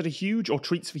treats that are huge or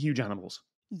treats for huge animals?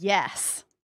 Yes.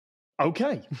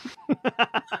 Okay.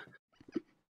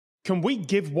 Can we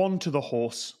give one to the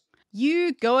horse?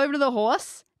 You go over to the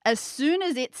horse. As soon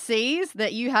as it sees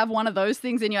that you have one of those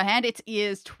things in your hand, its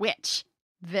ears twitch.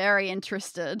 Very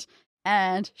interested.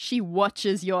 And she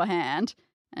watches your hand.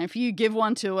 And if you give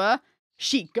one to her,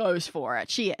 she goes for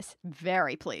it. She is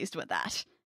very pleased with that.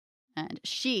 And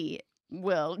she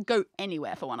will go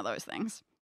anywhere for one of those things.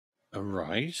 All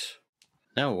right.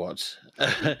 Now what?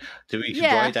 Do we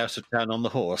Yeah. ride out of town on the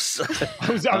horse?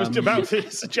 I was about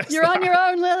to suggest You're on your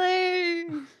own,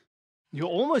 Lily! You're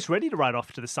almost ready to ride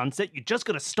off to the sunset. You just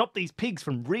got to stop these pigs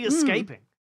from re-escaping.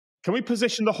 Can we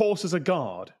position the horse as a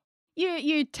guard?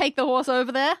 You take the horse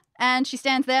over there, and she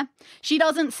stands there. She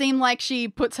doesn't seem like she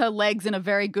puts her legs in a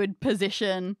very good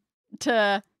position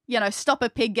to, stop a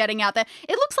pig getting out there.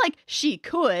 It looks like she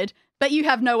could, but you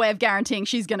have no way of guaranteeing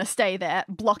she's going to stay there,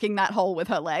 blocking that hole with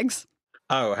her legs.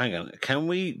 Oh, hang on. Can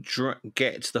we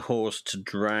get the horse to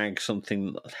drag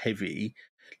something heavy,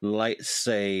 like,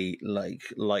 say,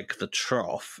 like the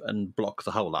trough, and block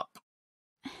the hole up?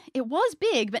 It was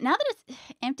big, but now that it's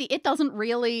empty, it doesn't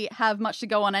really have much to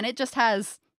go on, and it just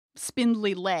has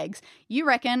spindly legs. You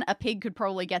reckon a pig could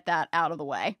probably get that out of the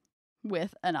way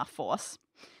with enough force.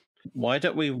 Why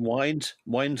don't we wind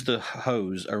the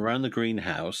hose around the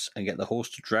greenhouse and get the horse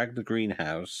to drag the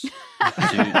greenhouse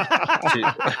That's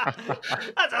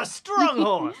a strong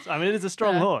horse. I mean, it is a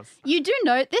strong horse. You do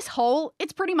note this hole,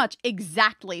 it's pretty much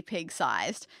exactly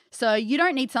pig-sized. So you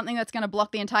don't need something that's going to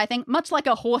block the entire thing, much like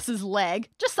a horse's leg.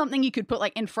 Just something you could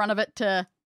put in front of it to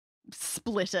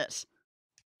split it.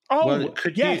 Oh, well,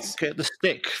 could yes. you get the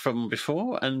stick from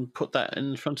before and put that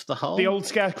in front of the hole? The old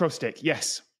scarecrow stick,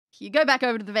 yes. You go back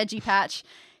over to the veggie patch.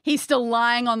 He's still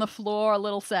lying on the floor, a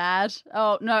little sad.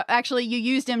 Oh, no, actually, you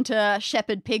used him to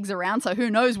shepherd pigs around, so who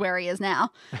knows where he is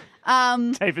now.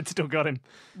 David still got him.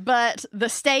 But the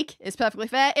stake is perfectly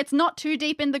fair. It's not too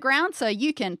deep in the ground, so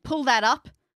you can pull that up.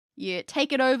 You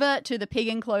take it over to the pig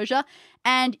enclosure,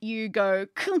 and you go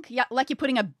kunk, like you're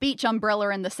putting a beach umbrella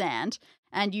in the sand,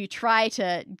 and you try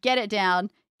to get it down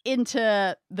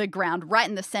into the ground, right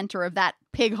in the center of that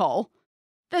pig hole.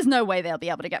 There's no way they'll be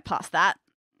able to get past that.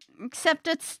 Except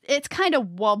it's kind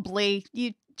of wobbly.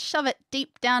 You shove it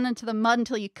deep down into the mud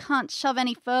until you can't shove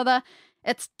any further.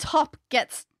 Its top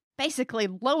gets basically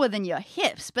lower than your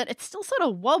hips, but it's still sort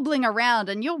of wobbling around,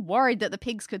 and you're worried that the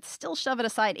pigs could still shove it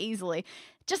aside easily.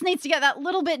 It just needs to get that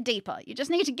little bit deeper. You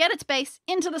just need to get its base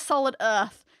into the solid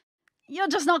earth. You're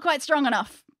just not quite strong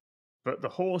enough. But the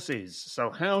horse is. So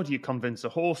how do you convince a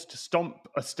horse to stomp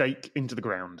a stake into the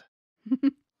ground?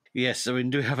 Yes, I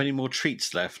mean, do we have any more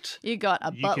treats left? You got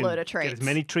a You buttload can of treats. get as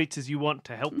many treats as you want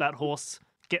to help that horse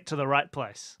get to the right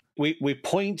place. We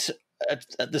point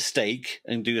at the stake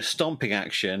and do a stomping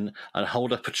action and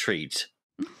hold up a treat.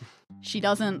 She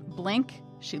doesn't blink.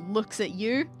 She looks at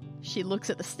you. She looks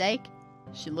at the stake.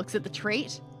 She looks at the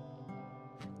treat.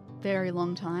 Very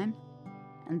long time.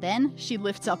 And then she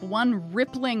lifts up one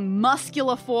rippling,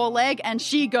 muscular foreleg and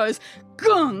she goes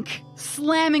gunk,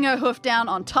 slamming her hoof down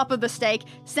on top of the stake,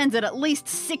 sends it at least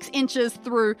 6 inches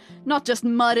through not just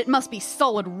mud, it must be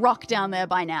solid rock down there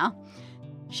by now.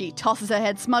 She tosses her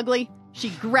head smugly,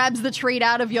 she grabs the treat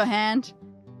out of your hand,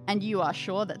 and you are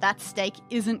sure that that stake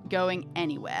isn't going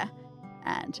anywhere.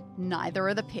 And neither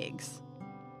are the pigs.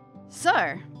 So,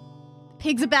 the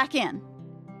pigs are back in.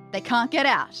 They can't get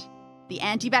out. The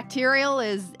antibacterial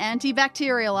is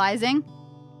antibacterializing.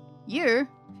 You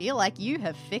feel like you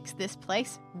have fixed this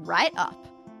place right up.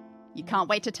 You can't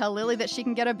wait to tell Lily that she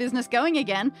can get her business going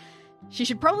again, She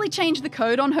should probably change the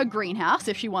code on her greenhouse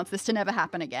if she wants this to never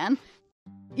happen again.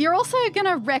 You're also going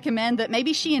to recommend that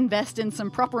maybe she invest in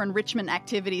some proper enrichment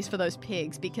activities for those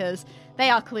pigs, because they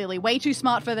are clearly way too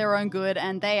smart for their own good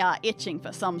and they are itching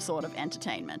for some sort of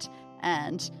entertainment.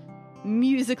 And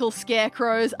musical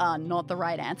scarecrows are not the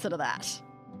right answer to that.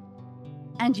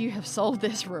 And you have solved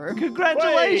this room.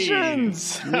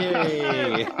 Congratulations!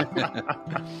 Yay!